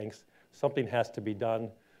thousands of tanks. Something has to be done.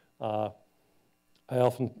 My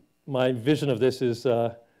vision of this is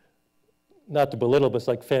not to belittle, but it's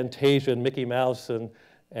like Fantasia and Mickey Mouse and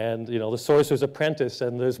the Sorcerer's Apprentice,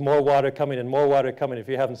 and there's more water coming and more water coming. If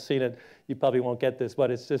you haven't seen it, you probably won't get this, but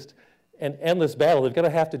it's just an endless battle. They're going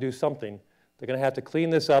to have to do something. They're going to have to clean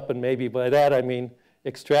this up, and maybe by that I mean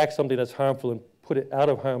extract something that's harmful and put it out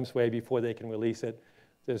of harm's way before they can release it.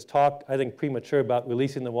 There's talk, I think, premature about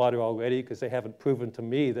releasing the water already because they haven't proven to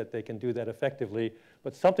me that they can do that effectively,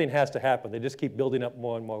 but something has to happen. They just keep building up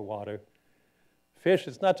more and more water. Fish,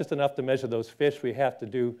 it's not just enough to measure those fish. We have to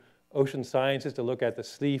do ocean sciences to look at the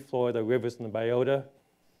sea floor, the rivers, and the biota.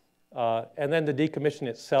 And then the decommission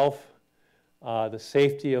itself, the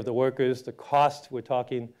safety of the workers, the cost. We're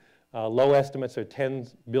talking low estimates are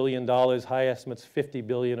 $10 billion, high estimates $50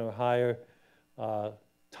 billion or higher.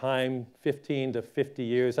 Time, 15 to 50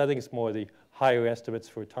 years. I think it's more the higher estimates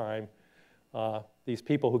for time. These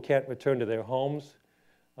people who can't return to their homes,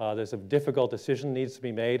 there's a difficult decision needs to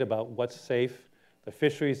be made about what's safe. The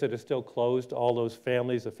fisheries that are still closed, all those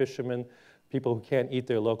families, the fishermen, people who can't eat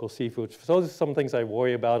their local seafood. So those are some things I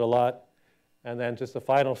worry about a lot. And then just the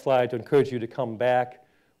final slide to encourage you to come back.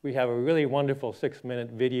 We have a really wonderful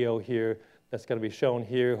 6-minute video here that's going to be shown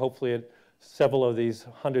here, hopefully at several of these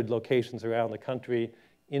 100 locations around the country,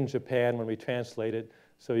 in Japan when we translate it.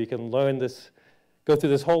 So you can learn this, go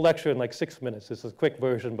through this whole lecture in like 6 minutes. This is a quick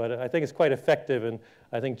version, but I think it's quite effective. And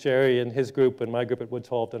I think Jerry and his group and my group at Woods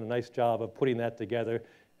Hole have done a nice job of putting that together.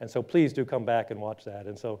 And so please do come back and watch that.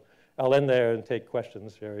 And so I'll end there and take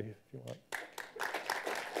questions, Jerry, if you want.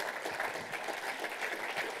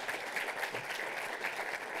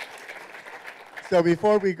 So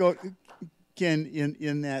before we go, Ken,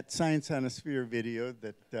 in that Science on a Sphere video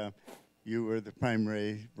that you were the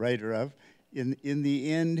primary writer of, in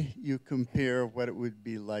the end, you compare what it would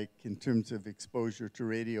be like in terms of exposure to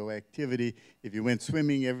radioactivity if you went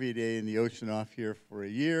swimming every day in the ocean off here for a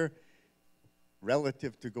year,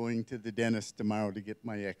 relative to going to the dentist tomorrow to get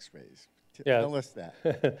my x-rays. Tell us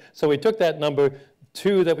that. So we took that number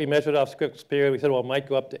 2 that we measured off Sphere. We said, well, it might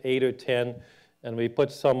go up to 8 or 10. And we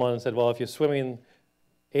put someone and said, well, if you're swimming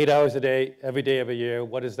 8 hours a day, every day of a year,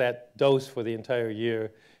 what is that dose for the entire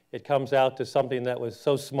year? It comes out to something that was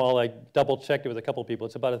so small, I double-checked it with a couple people.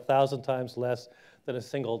 It's about 1,000 times less than a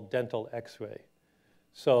single dental x-ray.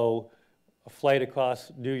 So a flight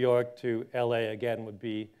across New York to LA, again, would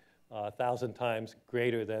be 1,000 times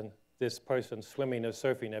greater than this person swimming or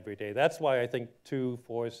surfing every day. That's why I think 2,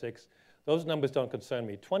 4, 6, those numbers don't concern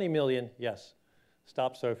me. 20 million, yes,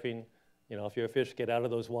 stop surfing. If you're a fish, get out of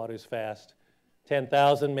those waters fast.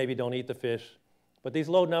 10,000, maybe don't eat the fish. But these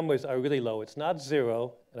low numbers are really low. It's not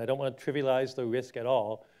zero, and I don't want to trivialize the risk at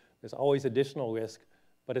all. There's always additional risk,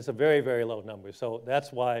 but it's a very, very low number. So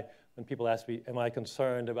that's why when people ask me, am I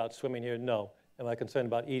concerned about swimming here? No. Am I concerned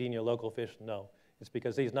about eating your local fish? No. It's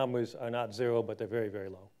because these numbers are not zero, but they're very, very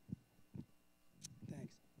low.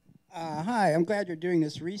 Thanks. Hi, I'm glad you're doing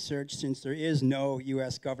this research since there is no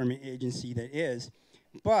U.S. government agency that is.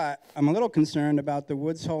 But I'm a little concerned about the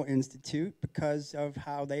Woods Hole Institute because of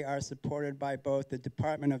how they are supported by both the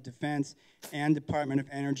Department of Defense and Department of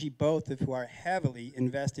Energy, both of who are heavily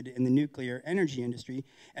invested in the nuclear energy industry.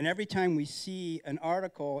 And every time we see an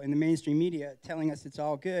article in the mainstream media telling us it's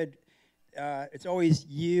all good, it's always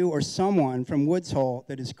you or someone from Woods Hole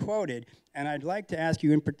that is quoted. And I'd like to ask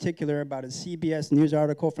you in particular about a CBS News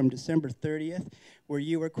article from December 30th, where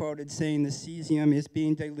you were quoted saying the cesium is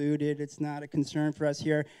being diluted, it's not a concern for us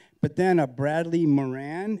here. But then a Bradley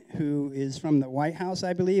Moran, who is from the White House,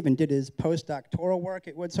 I believe, and did his postdoctoral work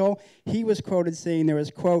at Woods Hole, he was quoted saying there was,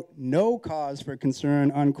 quote, no cause for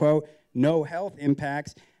concern, unquote, no health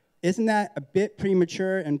impacts. Isn't that a bit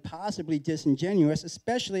premature and possibly disingenuous,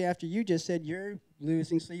 especially after you just said you're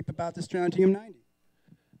losing sleep about the strontium-90?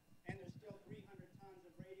 And there's still 300 tons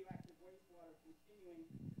of radioactive wastewater continuing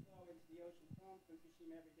to flow into the ocean from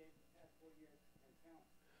Fukushima every day for the past 4 years and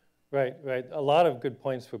counting. Right, right. A lot of good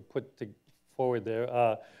points were put forward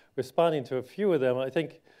there. Responding to a few of them, I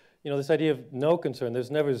think, this idea of no concern,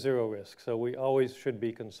 there's never zero risk, so we always should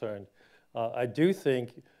be concerned. I do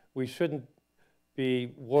think we shouldn't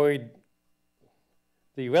be worried.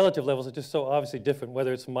 The relative levels are just so obviously different,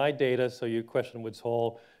 whether it's my data, so you question Woods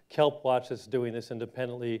Hole, Kelp Watch that's doing this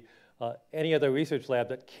independently, any other research lab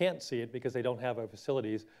that can't see it because they don't have our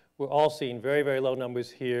facilities. We're all seeing very, very low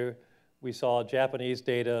numbers here. We saw Japanese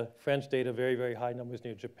data, French data, very, very high numbers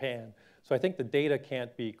near Japan. So I think the data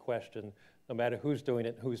can't be questioned, no matter who's doing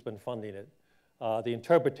it, who's been funding it. The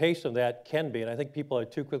interpretation of that can be, and I think people are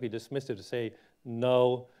too quickly dismissive to say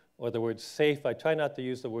no, or the word safe. I try not to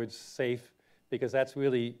use the word safe because that's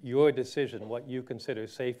really your decision, what you consider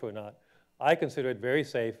safe or not. I consider it very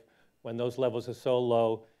safe when those levels are so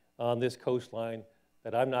low on this coastline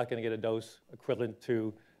that I'm not going to get a dose equivalent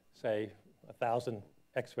to, say, 1,000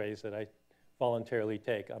 X-rays that I voluntarily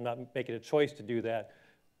take. I'm not making a choice to do that.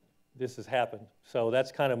 This has happened. So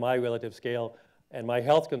that's kind of my relative scale. And my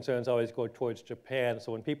health concerns always go towards Japan.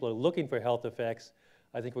 So when people are looking for health effects,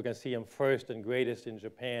 I think we're going to see them first and greatest in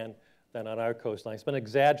Japan than on our coastline. It's been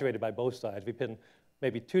exaggerated by both sides. We've been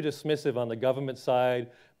maybe too dismissive on the government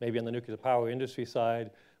side, maybe on the nuclear power industry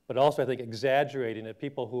side, but also I think exaggerating it.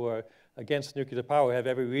 People who are against nuclear power have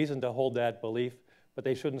every reason to hold that belief, but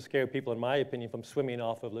they shouldn't scare people, in my opinion, from swimming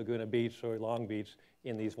off of Laguna Beach or Long Beach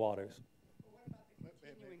in these waters. What about the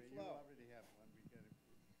continuing flow?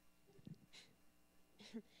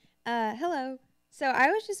 Hello. So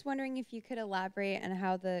I was just wondering if you could elaborate on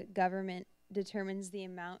how the government determines the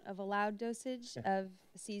amount of allowed dosage of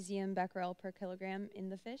cesium becquerel per kilogram in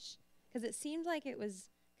the fish, because it seemed like it was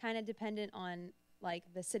kind of dependent on like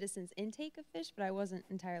the citizens' intake of fish, but I wasn't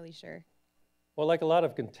entirely sure. Well, like a lot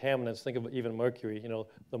of contaminants, think of even mercury,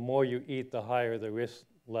 the more you eat, the higher the risk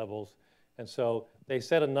levels. And so they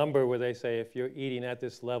set a number where they say if you're eating at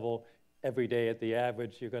this level every day at the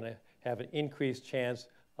average, you're going to have an increased chance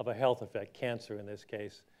of a health effect, cancer in this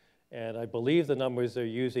case. And I believe the numbers they're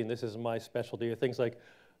using, this is my specialty, are things like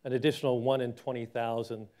an additional 1 in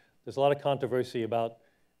 20,000. There's a lot of controversy about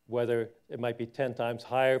whether it might be 10 times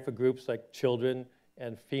higher for groups like children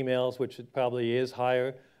and females, which it probably is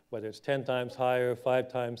higher, whether it's 10 times higher,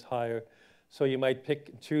 5 times higher. So you might pick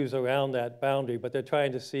and choose around that boundary, but they're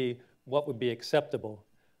trying to see what would be acceptable.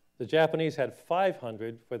 The Japanese had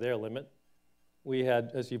 500 for their limit. We had,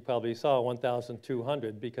 as you probably saw,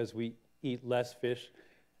 1,200 because we eat less fish.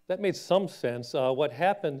 That made some sense. What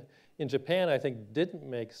happened in Japan, I think, didn't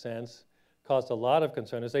make sense, caused a lot of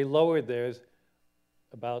concern, is they lowered theirs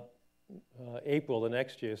about April the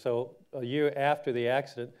next year, so a year after the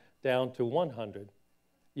accident, down to 100.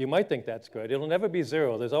 You might think that's good. It'll never be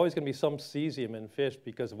zero. There's always going to be some cesium in fish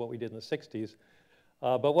because of what we did in the 60s.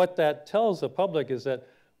 But what that tells the public is that,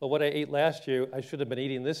 well, what I ate last year, I should have been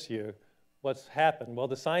eating this year. What's happened? Well,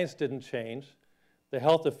 the science didn't change. The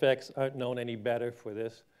health effects aren't known any better for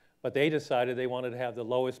this. But they decided they wanted to have the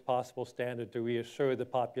lowest possible standard to reassure the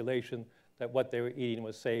population that what they were eating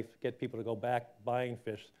was safe, get people to go back buying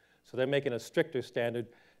fish. So they're making a stricter standard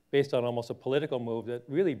based on almost a political move that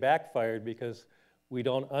really backfired because we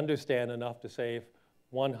don't understand enough to say if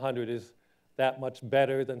 100 is that much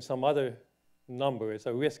better than some other number. It's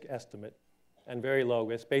a risk estimate and very low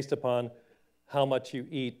risk based upon how much you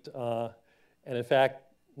eat. And in fact,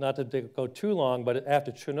 not to go too long, but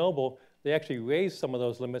after Chernobyl, they actually raised some of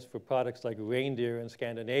those limits for products like reindeer in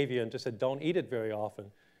Scandinavia and just said, don't eat it very often.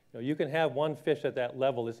 You can have one fish at that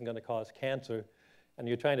level isn't going to cause cancer, and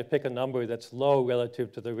you're trying to pick a number that's low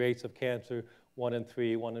relative to the rates of cancer, 1 in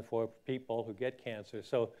 3, 1 in 4 people who get cancer.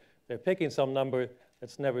 So they're picking some number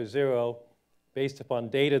that's never zero based upon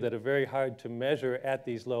data that are very hard to measure at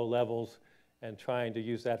these low levels. and trying to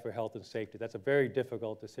use that for health and safety. That's a very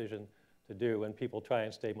difficult decision to do, and people try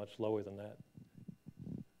and stay much lower than that.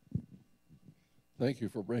 Thank you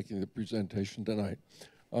for making the presentation tonight.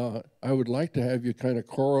 I would like to have you kind of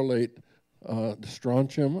correlate the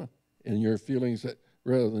strontium in your feelings that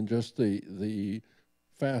rather than just the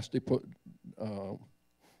fast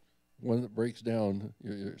one that breaks down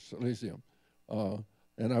your silicium.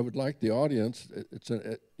 And I would like the audience,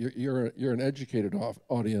 you're an educated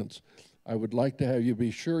audience. I would like to have you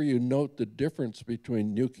be sure you note the difference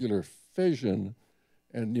between nuclear fission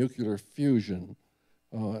and nuclear fusion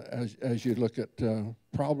as you look at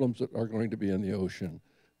problems that are going to be in the ocean,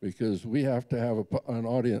 because we have to have an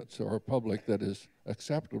audience or a public that is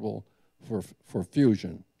acceptable for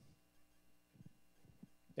fusion.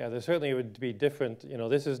 Yeah, there certainly would be different,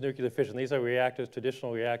 this is nuclear fission. These are reactors,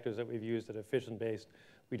 traditional reactors that we've used that are fission-based.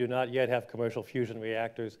 We do not yet have commercial fusion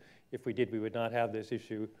reactors. If we did, we would not have this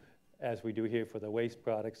issue as we do here for the waste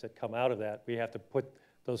products that come out of that. We have to put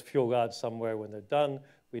those fuel rods somewhere when they're done.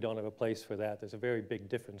 We don't have a place for that. There's a very big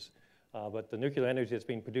difference. But the nuclear energy that's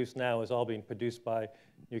being produced now is all being produced by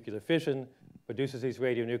nuclear fission, produces these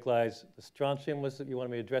radionuclides. The strontium was that you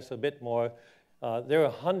wanted me to address a bit more. There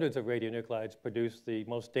are hundreds of radionuclides produced. The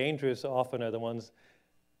most dangerous often are the ones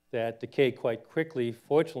that decay quite quickly,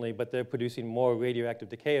 fortunately, but they're producing more radioactive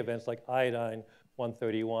decay events like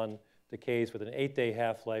iodine-131 decays with an 8-day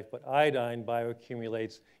half-life, but iodine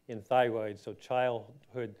bioaccumulates in thyroid, so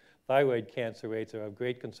childhood thyroid cancer rates are of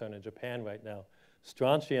great concern in Japan right now.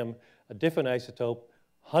 Strontium, a different isotope,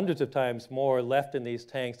 hundreds of times more left in these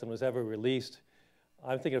tanks than was ever released.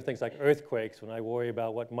 I'm thinking of things like earthquakes when I worry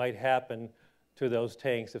about what might happen to those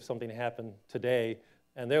tanks if something happened today,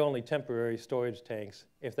 and they're only temporary storage tanks.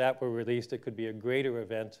 If that were released, it could be a greater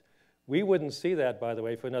event. We wouldn't see that, by the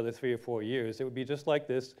way, for another 3 or 4 years. It would be just like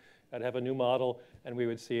this. I'd have a new model, and we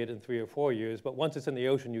would see it in 3 or 4 years. But once it's in the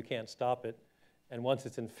ocean, you can't stop it. And once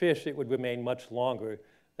it's in fish, it would remain much longer.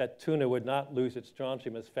 That tuna would not lose its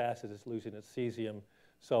strontium as fast as it's losing its cesium.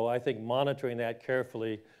 So I think monitoring that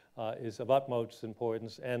carefully is of utmost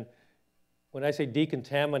importance. And when I say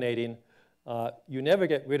decontaminating, you never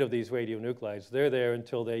get rid of these radionuclides. They're there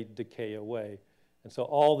until they decay away. And so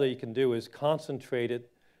all that you can do is concentrate it.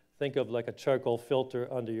 Think of like a charcoal filter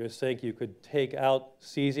under your sink. You could take out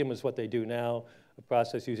cesium, is what they do now, a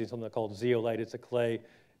process using something called zeolite. It's a clay.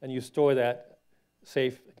 And you store that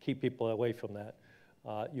safe, keep people away from that.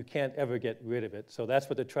 You can't ever get rid of it. So that's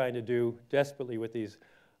what they're trying to do desperately with these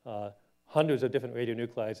hundreds of different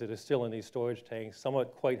radionuclides that are still in these storage tanks, some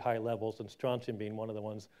at quite high levels, and strontium being one of the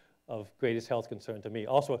ones of greatest health concern to me.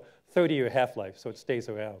 Also, a 30-year half-life, so it stays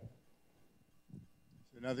around.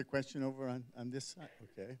 Another question over on this side?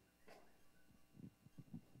 Okay.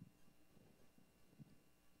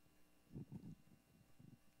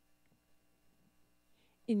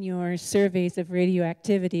 In your surveys of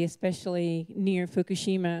radioactivity, especially near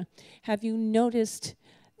Fukushima, have you noticed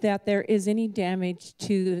that there is any damage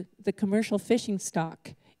to the commercial fishing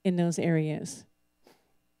stock in those areas?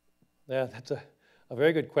 Yeah, that's a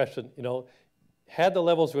very good question. Had the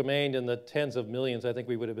levels remained in the tens of millions, I think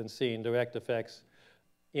we would have been seeing direct effects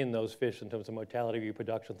in those fish in terms of mortality,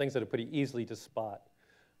 reproduction, things that are pretty easily to spot.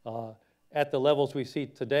 At the levels we see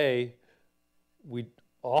today,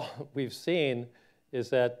 all we've seen is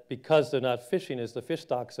that because they're not fishing, is the fish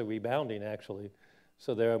stocks are rebounding, actually.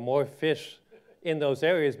 So there are more fish in those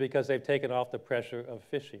areas because they've taken off the pressure of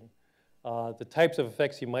fishing. The types of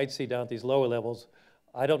effects you might see down at these lower levels,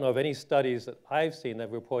 I don't know of any studies that I've seen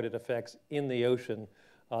that reported effects in the ocean.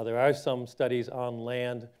 There are some studies on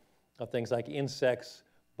land of things like insects,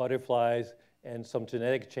 butterflies, and some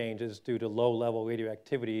genetic changes due to low-level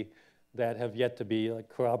radioactivity that have yet to be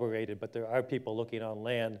corroborated, but there are people looking on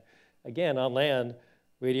land. Again, on land,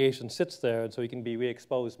 radiation sits there, and so you can be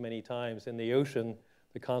re-exposed many times. In the ocean,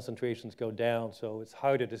 the concentrations go down, so it's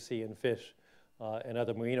harder to see in fish and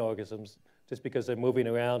other marine organisms just because they're moving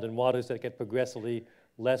around in waters that get progressively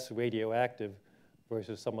less radioactive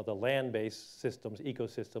versus some of the land-based systems,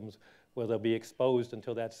 ecosystems, where they'll be exposed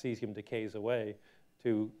until that cesium decays away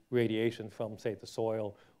to radiation from, say, the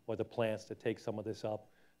soil or the plants that take some of this up,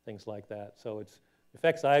 things like that. So it's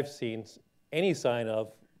effects I've seen, any sign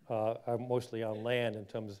of, are mostly on land in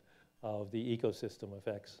terms of the ecosystem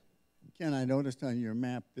effects. Ken, I noticed on your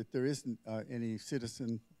map that there isn't any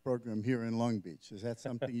citizen program here in Long Beach. Is that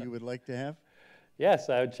something you would like to have? Yes,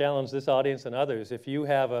 I would challenge this audience and others. If you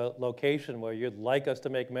have a location where you'd like us to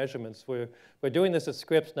make measurements, we're doing this at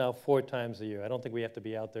Scripps now 4 times a year. I don't think we have to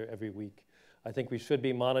be out there every week. I think we should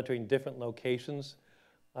be monitoring different locations.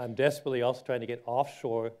 I'm desperately also trying to get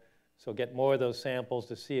offshore, so get more of those samples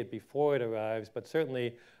to see it before it arrives. But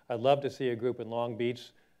certainly, I'd love to see a group in Long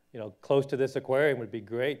Beach, close to this aquarium would be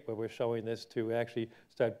great, where we're showing this to actually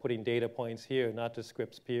start putting data points here, not to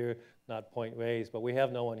Scripps Pier, not Point Reyes, but we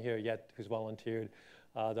have no one here yet who's volunteered.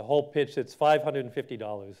 The whole pitch, it's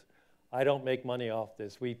 $550. I don't make money off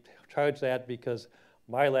this. We charge that because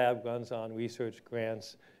my lab runs on research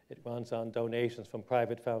grants. It runs on donations from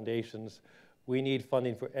private foundations. We need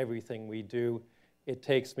funding for everything we do. It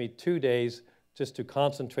takes me 2 days just to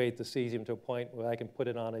concentrate the cesium to a point where I can put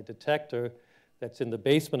it on a detector that's in the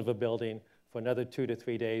basement of a building for another 2 to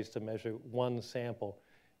 3 days to measure one sample.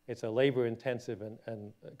 It's a labor-intensive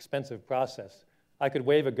and expensive process. I could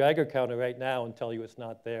wave a Geiger counter right now and tell you it's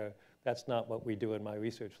not there. That's not what we do in my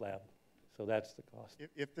research lab. So that's the cost.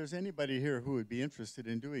 If there's anybody here who would be interested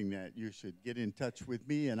in doing that, you should get in touch with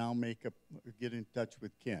me, and I'll get in touch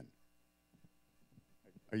with Ken.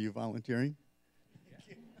 Are you volunteering?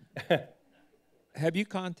 Have you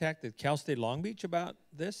contacted Cal State Long Beach about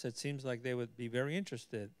this? It seems like they would be very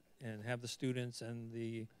interested and have the students and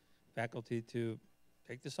the faculty to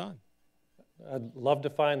take this on. I'd love to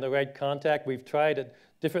find the right contact. We've tried at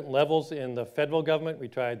different levels in the federal government. We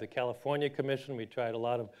tried the California Commission. We tried a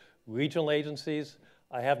lot of regional agencies.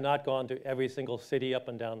 I have not gone to every single city up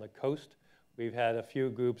and down the coast. We've had a few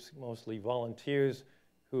groups, mostly volunteers,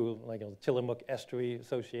 who, like the Tillamook Estuary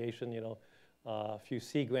Association, a few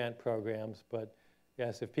Sea Grant programs. But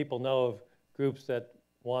yes, if people know of groups that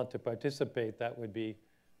want to participate, that would be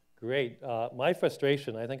great. My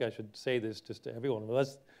frustration, I think I should say this just to everyone,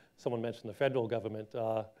 unless someone mentioned the federal government,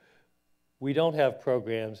 we don't have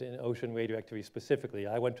programs in ocean radioactivity specifically.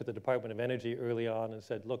 I went to the Department of Energy early on and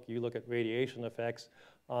said, look, you look at radiation effects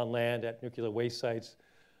on land at nuclear waste sites.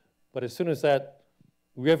 But as soon as that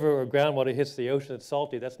river or groundwater hits the ocean, it's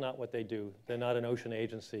salty. That's not what they do. They're not an ocean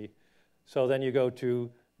agency. So then you go to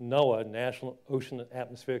NOAA, National Ocean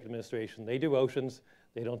Atmospheric Administration. They do oceans.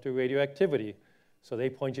 They don't do radioactivity. So they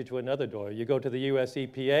point you to another door. You go to the US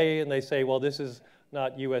EPA, and they say, well, this is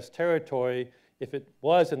not US territory. If it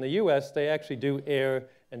was in the US, they actually do air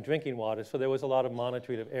and drinking water. So there was a lot of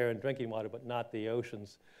monitoring of air and drinking water, but not the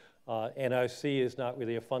oceans. NRC is not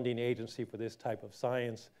really a funding agency for this type of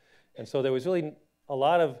science. And so there was really a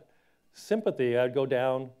lot of sympathy. I'd go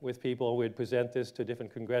down with people, we'd present this to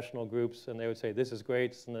different congressional groups, and they would say, this is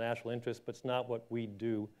great, it's in the national interest, but it's not what we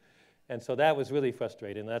do. And so that was really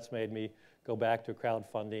frustrating. That's made me go back to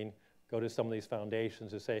crowdfunding, go to some of these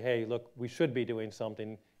foundations and say, hey, look, we should be doing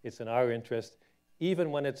something. It's in our interest,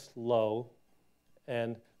 even when it's low.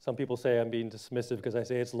 And some people say I'm being dismissive because I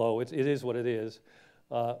say it's low. It is what it is.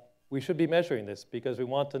 We should be measuring this because we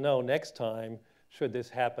want to know next time, should this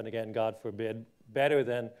happen again, God forbid, better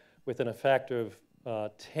than within a factor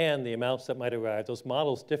of 10, the amounts that might arrive. Those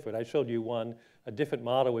models differed. I showed you one. A different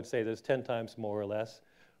model would say there's 10 times more or less,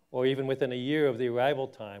 or even within a year of the arrival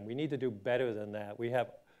time. We need to do better than that. We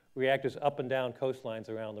have reactors up and down coastlines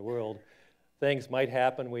around the world. Things might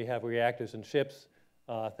happen. We have reactors in ships.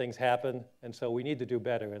 Things happen, and so we need to do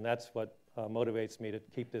better, and that's what motivates me to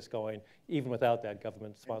keep this going, even without that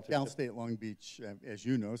government sponsorship. Cal State Long Beach, as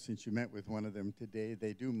you know, since you met with one of them today,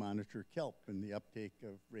 they do monitor kelp and the uptake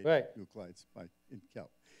of radionuclides in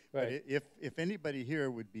kelp. Right. But if anybody here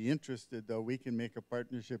would be interested, though, we can make a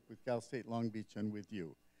partnership with Cal State Long Beach and with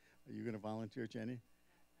you. Are you going to volunteer, Jenny?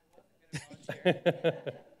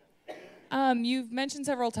 You've mentioned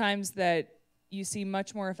several times that you see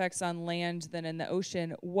much more effects on land than in the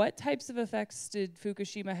ocean. What types of effects did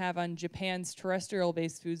Fukushima have on Japan's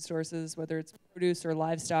terrestrial-based food sources, whether it's produce or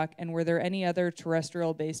livestock, and were there any other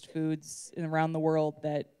terrestrial-based foods around the world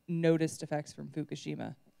that noticed effects from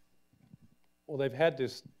Fukushima? Well, they've had to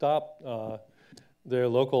stop their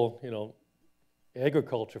local,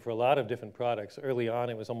 agriculture for a lot of different products. Early on,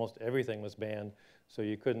 it was almost everything was banned, so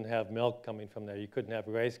you couldn't have milk coming from there. You couldn't have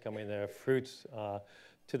rice coming there, fruits.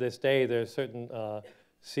 To this day, there's certain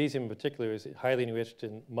cesium in particular is highly enriched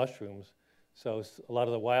in mushrooms. So a lot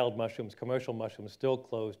of the wild mushrooms, commercial mushrooms, still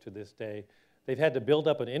closed to this day. They've had to build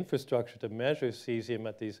up an infrastructure to measure cesium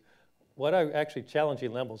at these, what are actually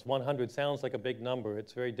challenging levels. 100 sounds like a big number.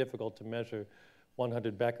 It's very difficult to measure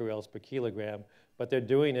 100 becquerels per kilogram, but they're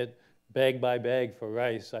doing it bag by bag for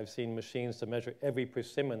rice. I've seen machines to measure every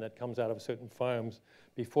persimmon that comes out of certain farms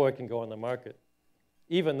before it can go on the market.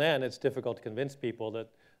 Even then, it's difficult to convince people that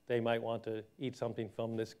they might want to eat something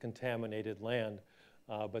from this contaminated land.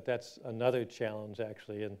 But that's another challenge,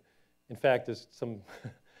 actually. And in fact, there's some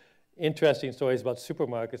interesting stories about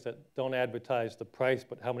supermarkets that don't advertise the price,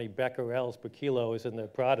 but how many becquerels per kilo is in their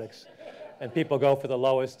products. And people go for the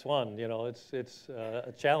lowest one. It's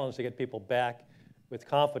a challenge to get people back with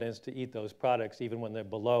confidence to eat those products, even when they're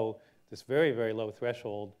below this very, very low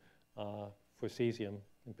threshold for cesium.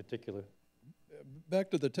 in particular.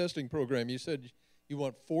 Back to the testing program, you said you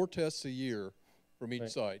want 4 tests a year from each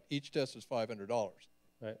Right. site. Each test is $500.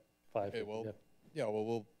 Right, 5. Okay, well, yeah. yeah,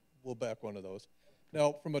 well, we'll back one of those.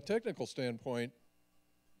 Now, from a technical standpoint,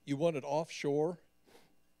 you want it offshore?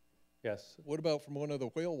 Yes. What about from one of the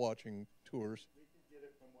whale watching tours? We could get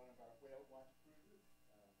it from one of our whale watch cruises.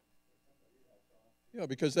 Yeah,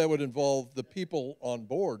 because that would involve the people on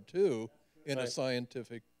board too in a Right.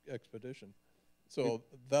 scientific expedition. So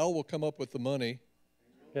Val will come up with the money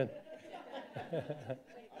Good.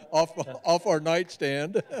 off our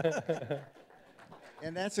nightstand.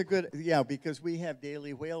 And that's a good, yeah, because we have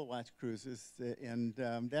daily whale watch cruises, and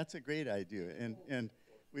that's a great idea. And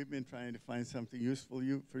we've been trying to find something useful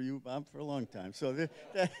for you, Bob, for a long time. So,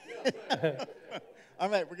 all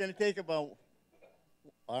right, we're going to take about,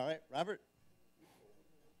 all right, Robert?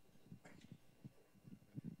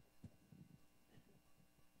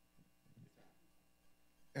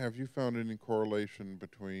 Have you found any correlation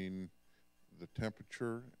between the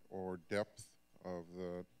temperature or depth of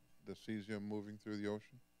the cesium moving through the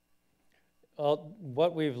ocean?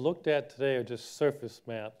 What we've looked at today are just surface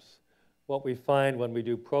maps. What we find when we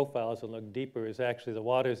do profiles and look deeper is actually the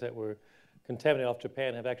waters that were contaminated off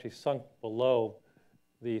Japan have actually sunk below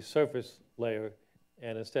the surface layer.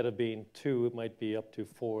 And instead of being 2, it might be up to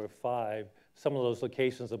 4 or 5. Some of those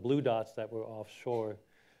locations, the blue dots that were offshore.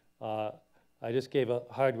 I just gave a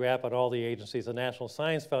hard rap on all the agencies. The National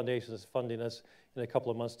Science Foundation is funding us in a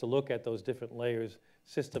couple of months to look at those different layers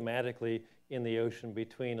systematically in the ocean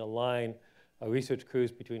between a research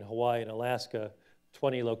cruise between Hawaii and Alaska,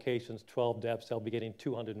 20 locations, 12 depths. They'll be getting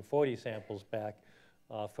 240 samples back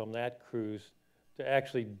from that cruise to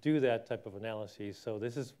actually do that type of analysis. So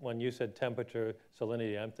this is when you said temperature,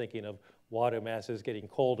 salinity, I'm thinking of water masses getting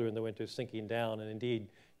colder in the winter, sinking down, and indeed,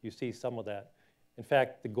 you see some of that. In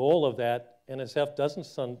fact, the goal of that, NSF doesn't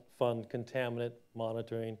fund contaminant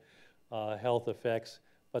monitoring, health effects,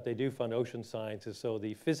 but they do fund ocean sciences. So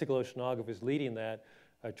the physical oceanographers leading that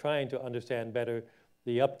are trying to understand better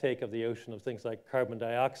the uptake of the ocean of things like carbon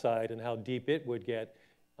dioxide and how deep it would get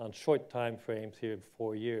on short time frames here in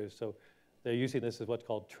 4 years. So they're using this as what's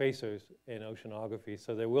called tracers in oceanography.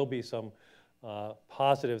 So there will be some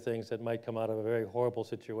positive things that might come out of a very horrible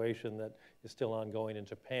situation that is still ongoing in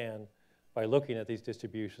Japan by looking at these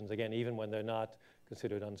distributions, again, even when they're not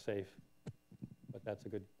considered unsafe. But that's a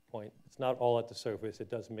good point. It's not all at the surface. It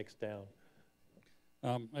does mix down.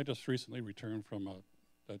 I just recently returned from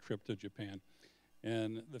a trip to Japan,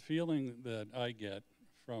 and the feeling that I get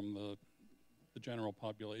from the general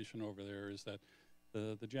population over there is that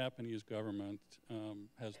the Japanese government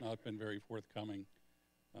has not been very forthcoming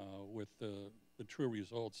with the true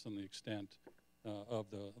results and the extent of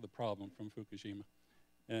the problem from Fukushima.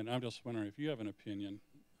 And I'm just wondering if you have an opinion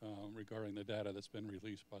regarding the data that's been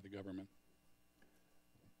released by the government.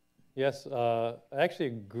 Yes, I actually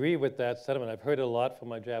agree with that sentiment. I've heard it a lot from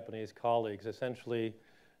my Japanese colleagues. Essentially,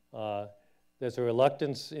 there's a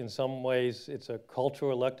reluctance in some ways. It's a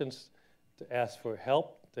cultural reluctance to ask for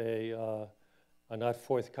help. They are not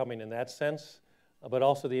forthcoming in that sense, but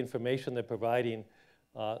also the information they're providing.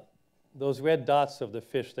 Those red dots of the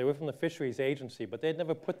fish, they were from the fisheries agency, but they'd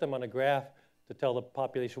never put them on a graph to tell the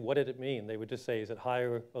population what did it mean. They would just say, is it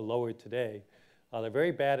higher or lower today? They're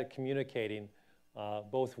very bad at communicating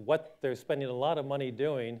both what they're spending a lot of money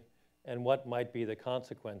doing and what might be the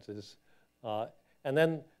consequences. And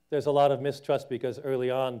then there's a lot of mistrust because early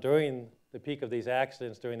on, during the peak of these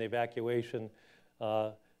accidents, during the evacuation,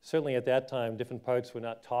 certainly at that time, different parts were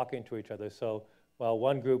not talking to each other. So while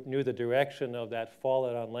one group knew the direction of that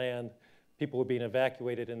fallout on land, people were being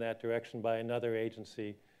evacuated in that direction by another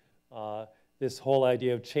agency. This whole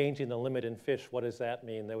idea of changing the limit in fish, what does that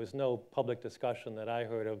mean? There was no public discussion that I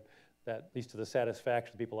heard of, that at least to the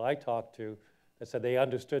satisfaction of people I talked to, that said they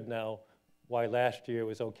understood now why last year it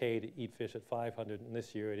was okay to eat fish at 500 and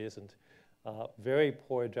this year it isn't. Very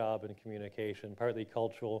poor job in communication, partly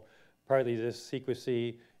cultural, partly this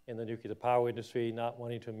secrecy in the nuclear power industry, not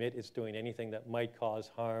wanting to admit it's doing anything that might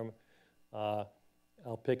cause harm.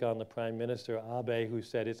 I'll pick on the Prime Minister, Abe, who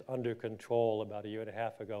said it's under control about 1.5 years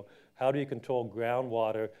ago. How do you control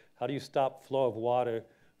groundwater? How do you stop flow of water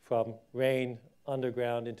from rain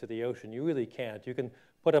underground into the ocean? You really can't. You can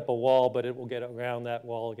put up a wall, but it will get around that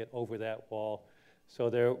wall, get over that wall. So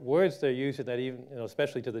there are words they're using that even,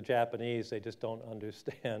 especially to the Japanese, they just don't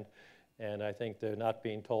understand. And I think they're not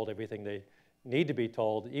being told everything they need to be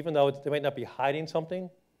told, even though they might not be hiding something.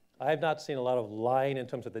 I have not seen a lot of lying in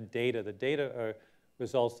terms of the data. The data are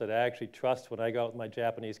results that I actually trust. When I go out with my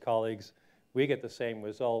Japanese colleagues, we get the same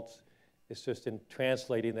results. It's just in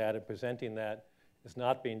translating that and presenting that is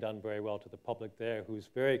not being done very well to the public there, who's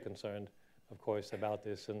very concerned, of course, about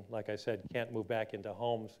this. And like I said, can't move back into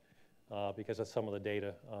homes because of some of the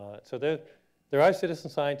data. So there are citizen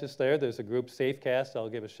scientists there. There's a group, SafeCast. I'll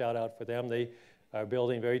give a shout out for them. They are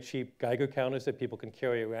building very cheap Geiger counters that people can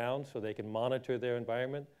carry around so they can monitor their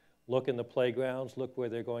environment, look in the playgrounds, look where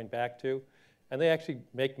they're going back to. And they actually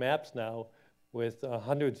make maps now with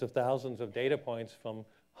hundreds of thousands of data points from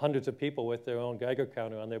hundreds of people with their own Geiger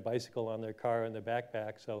counter on their bicycle, on their car, in their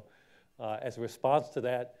backpack. So as a response to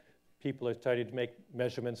that, people are starting to make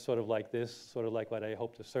measurements sort of like this, sort of like what I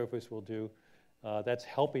hope the surface will do. That's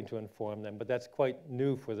helping to inform them, but that's quite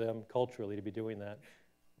new for them culturally to be doing that.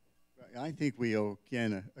 I think we owe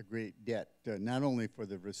Ken a great debt, not only for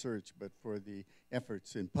the research, but for the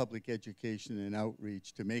efforts in public education and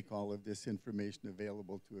outreach to make all of this information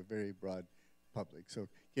available to a very broad public. So,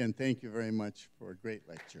 Ken, thank you very much for a great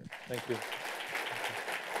lecture. Thank you.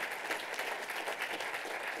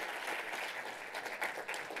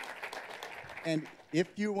 And if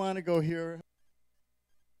you want to go hear a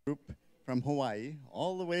group from Hawaii,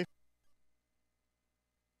 all the way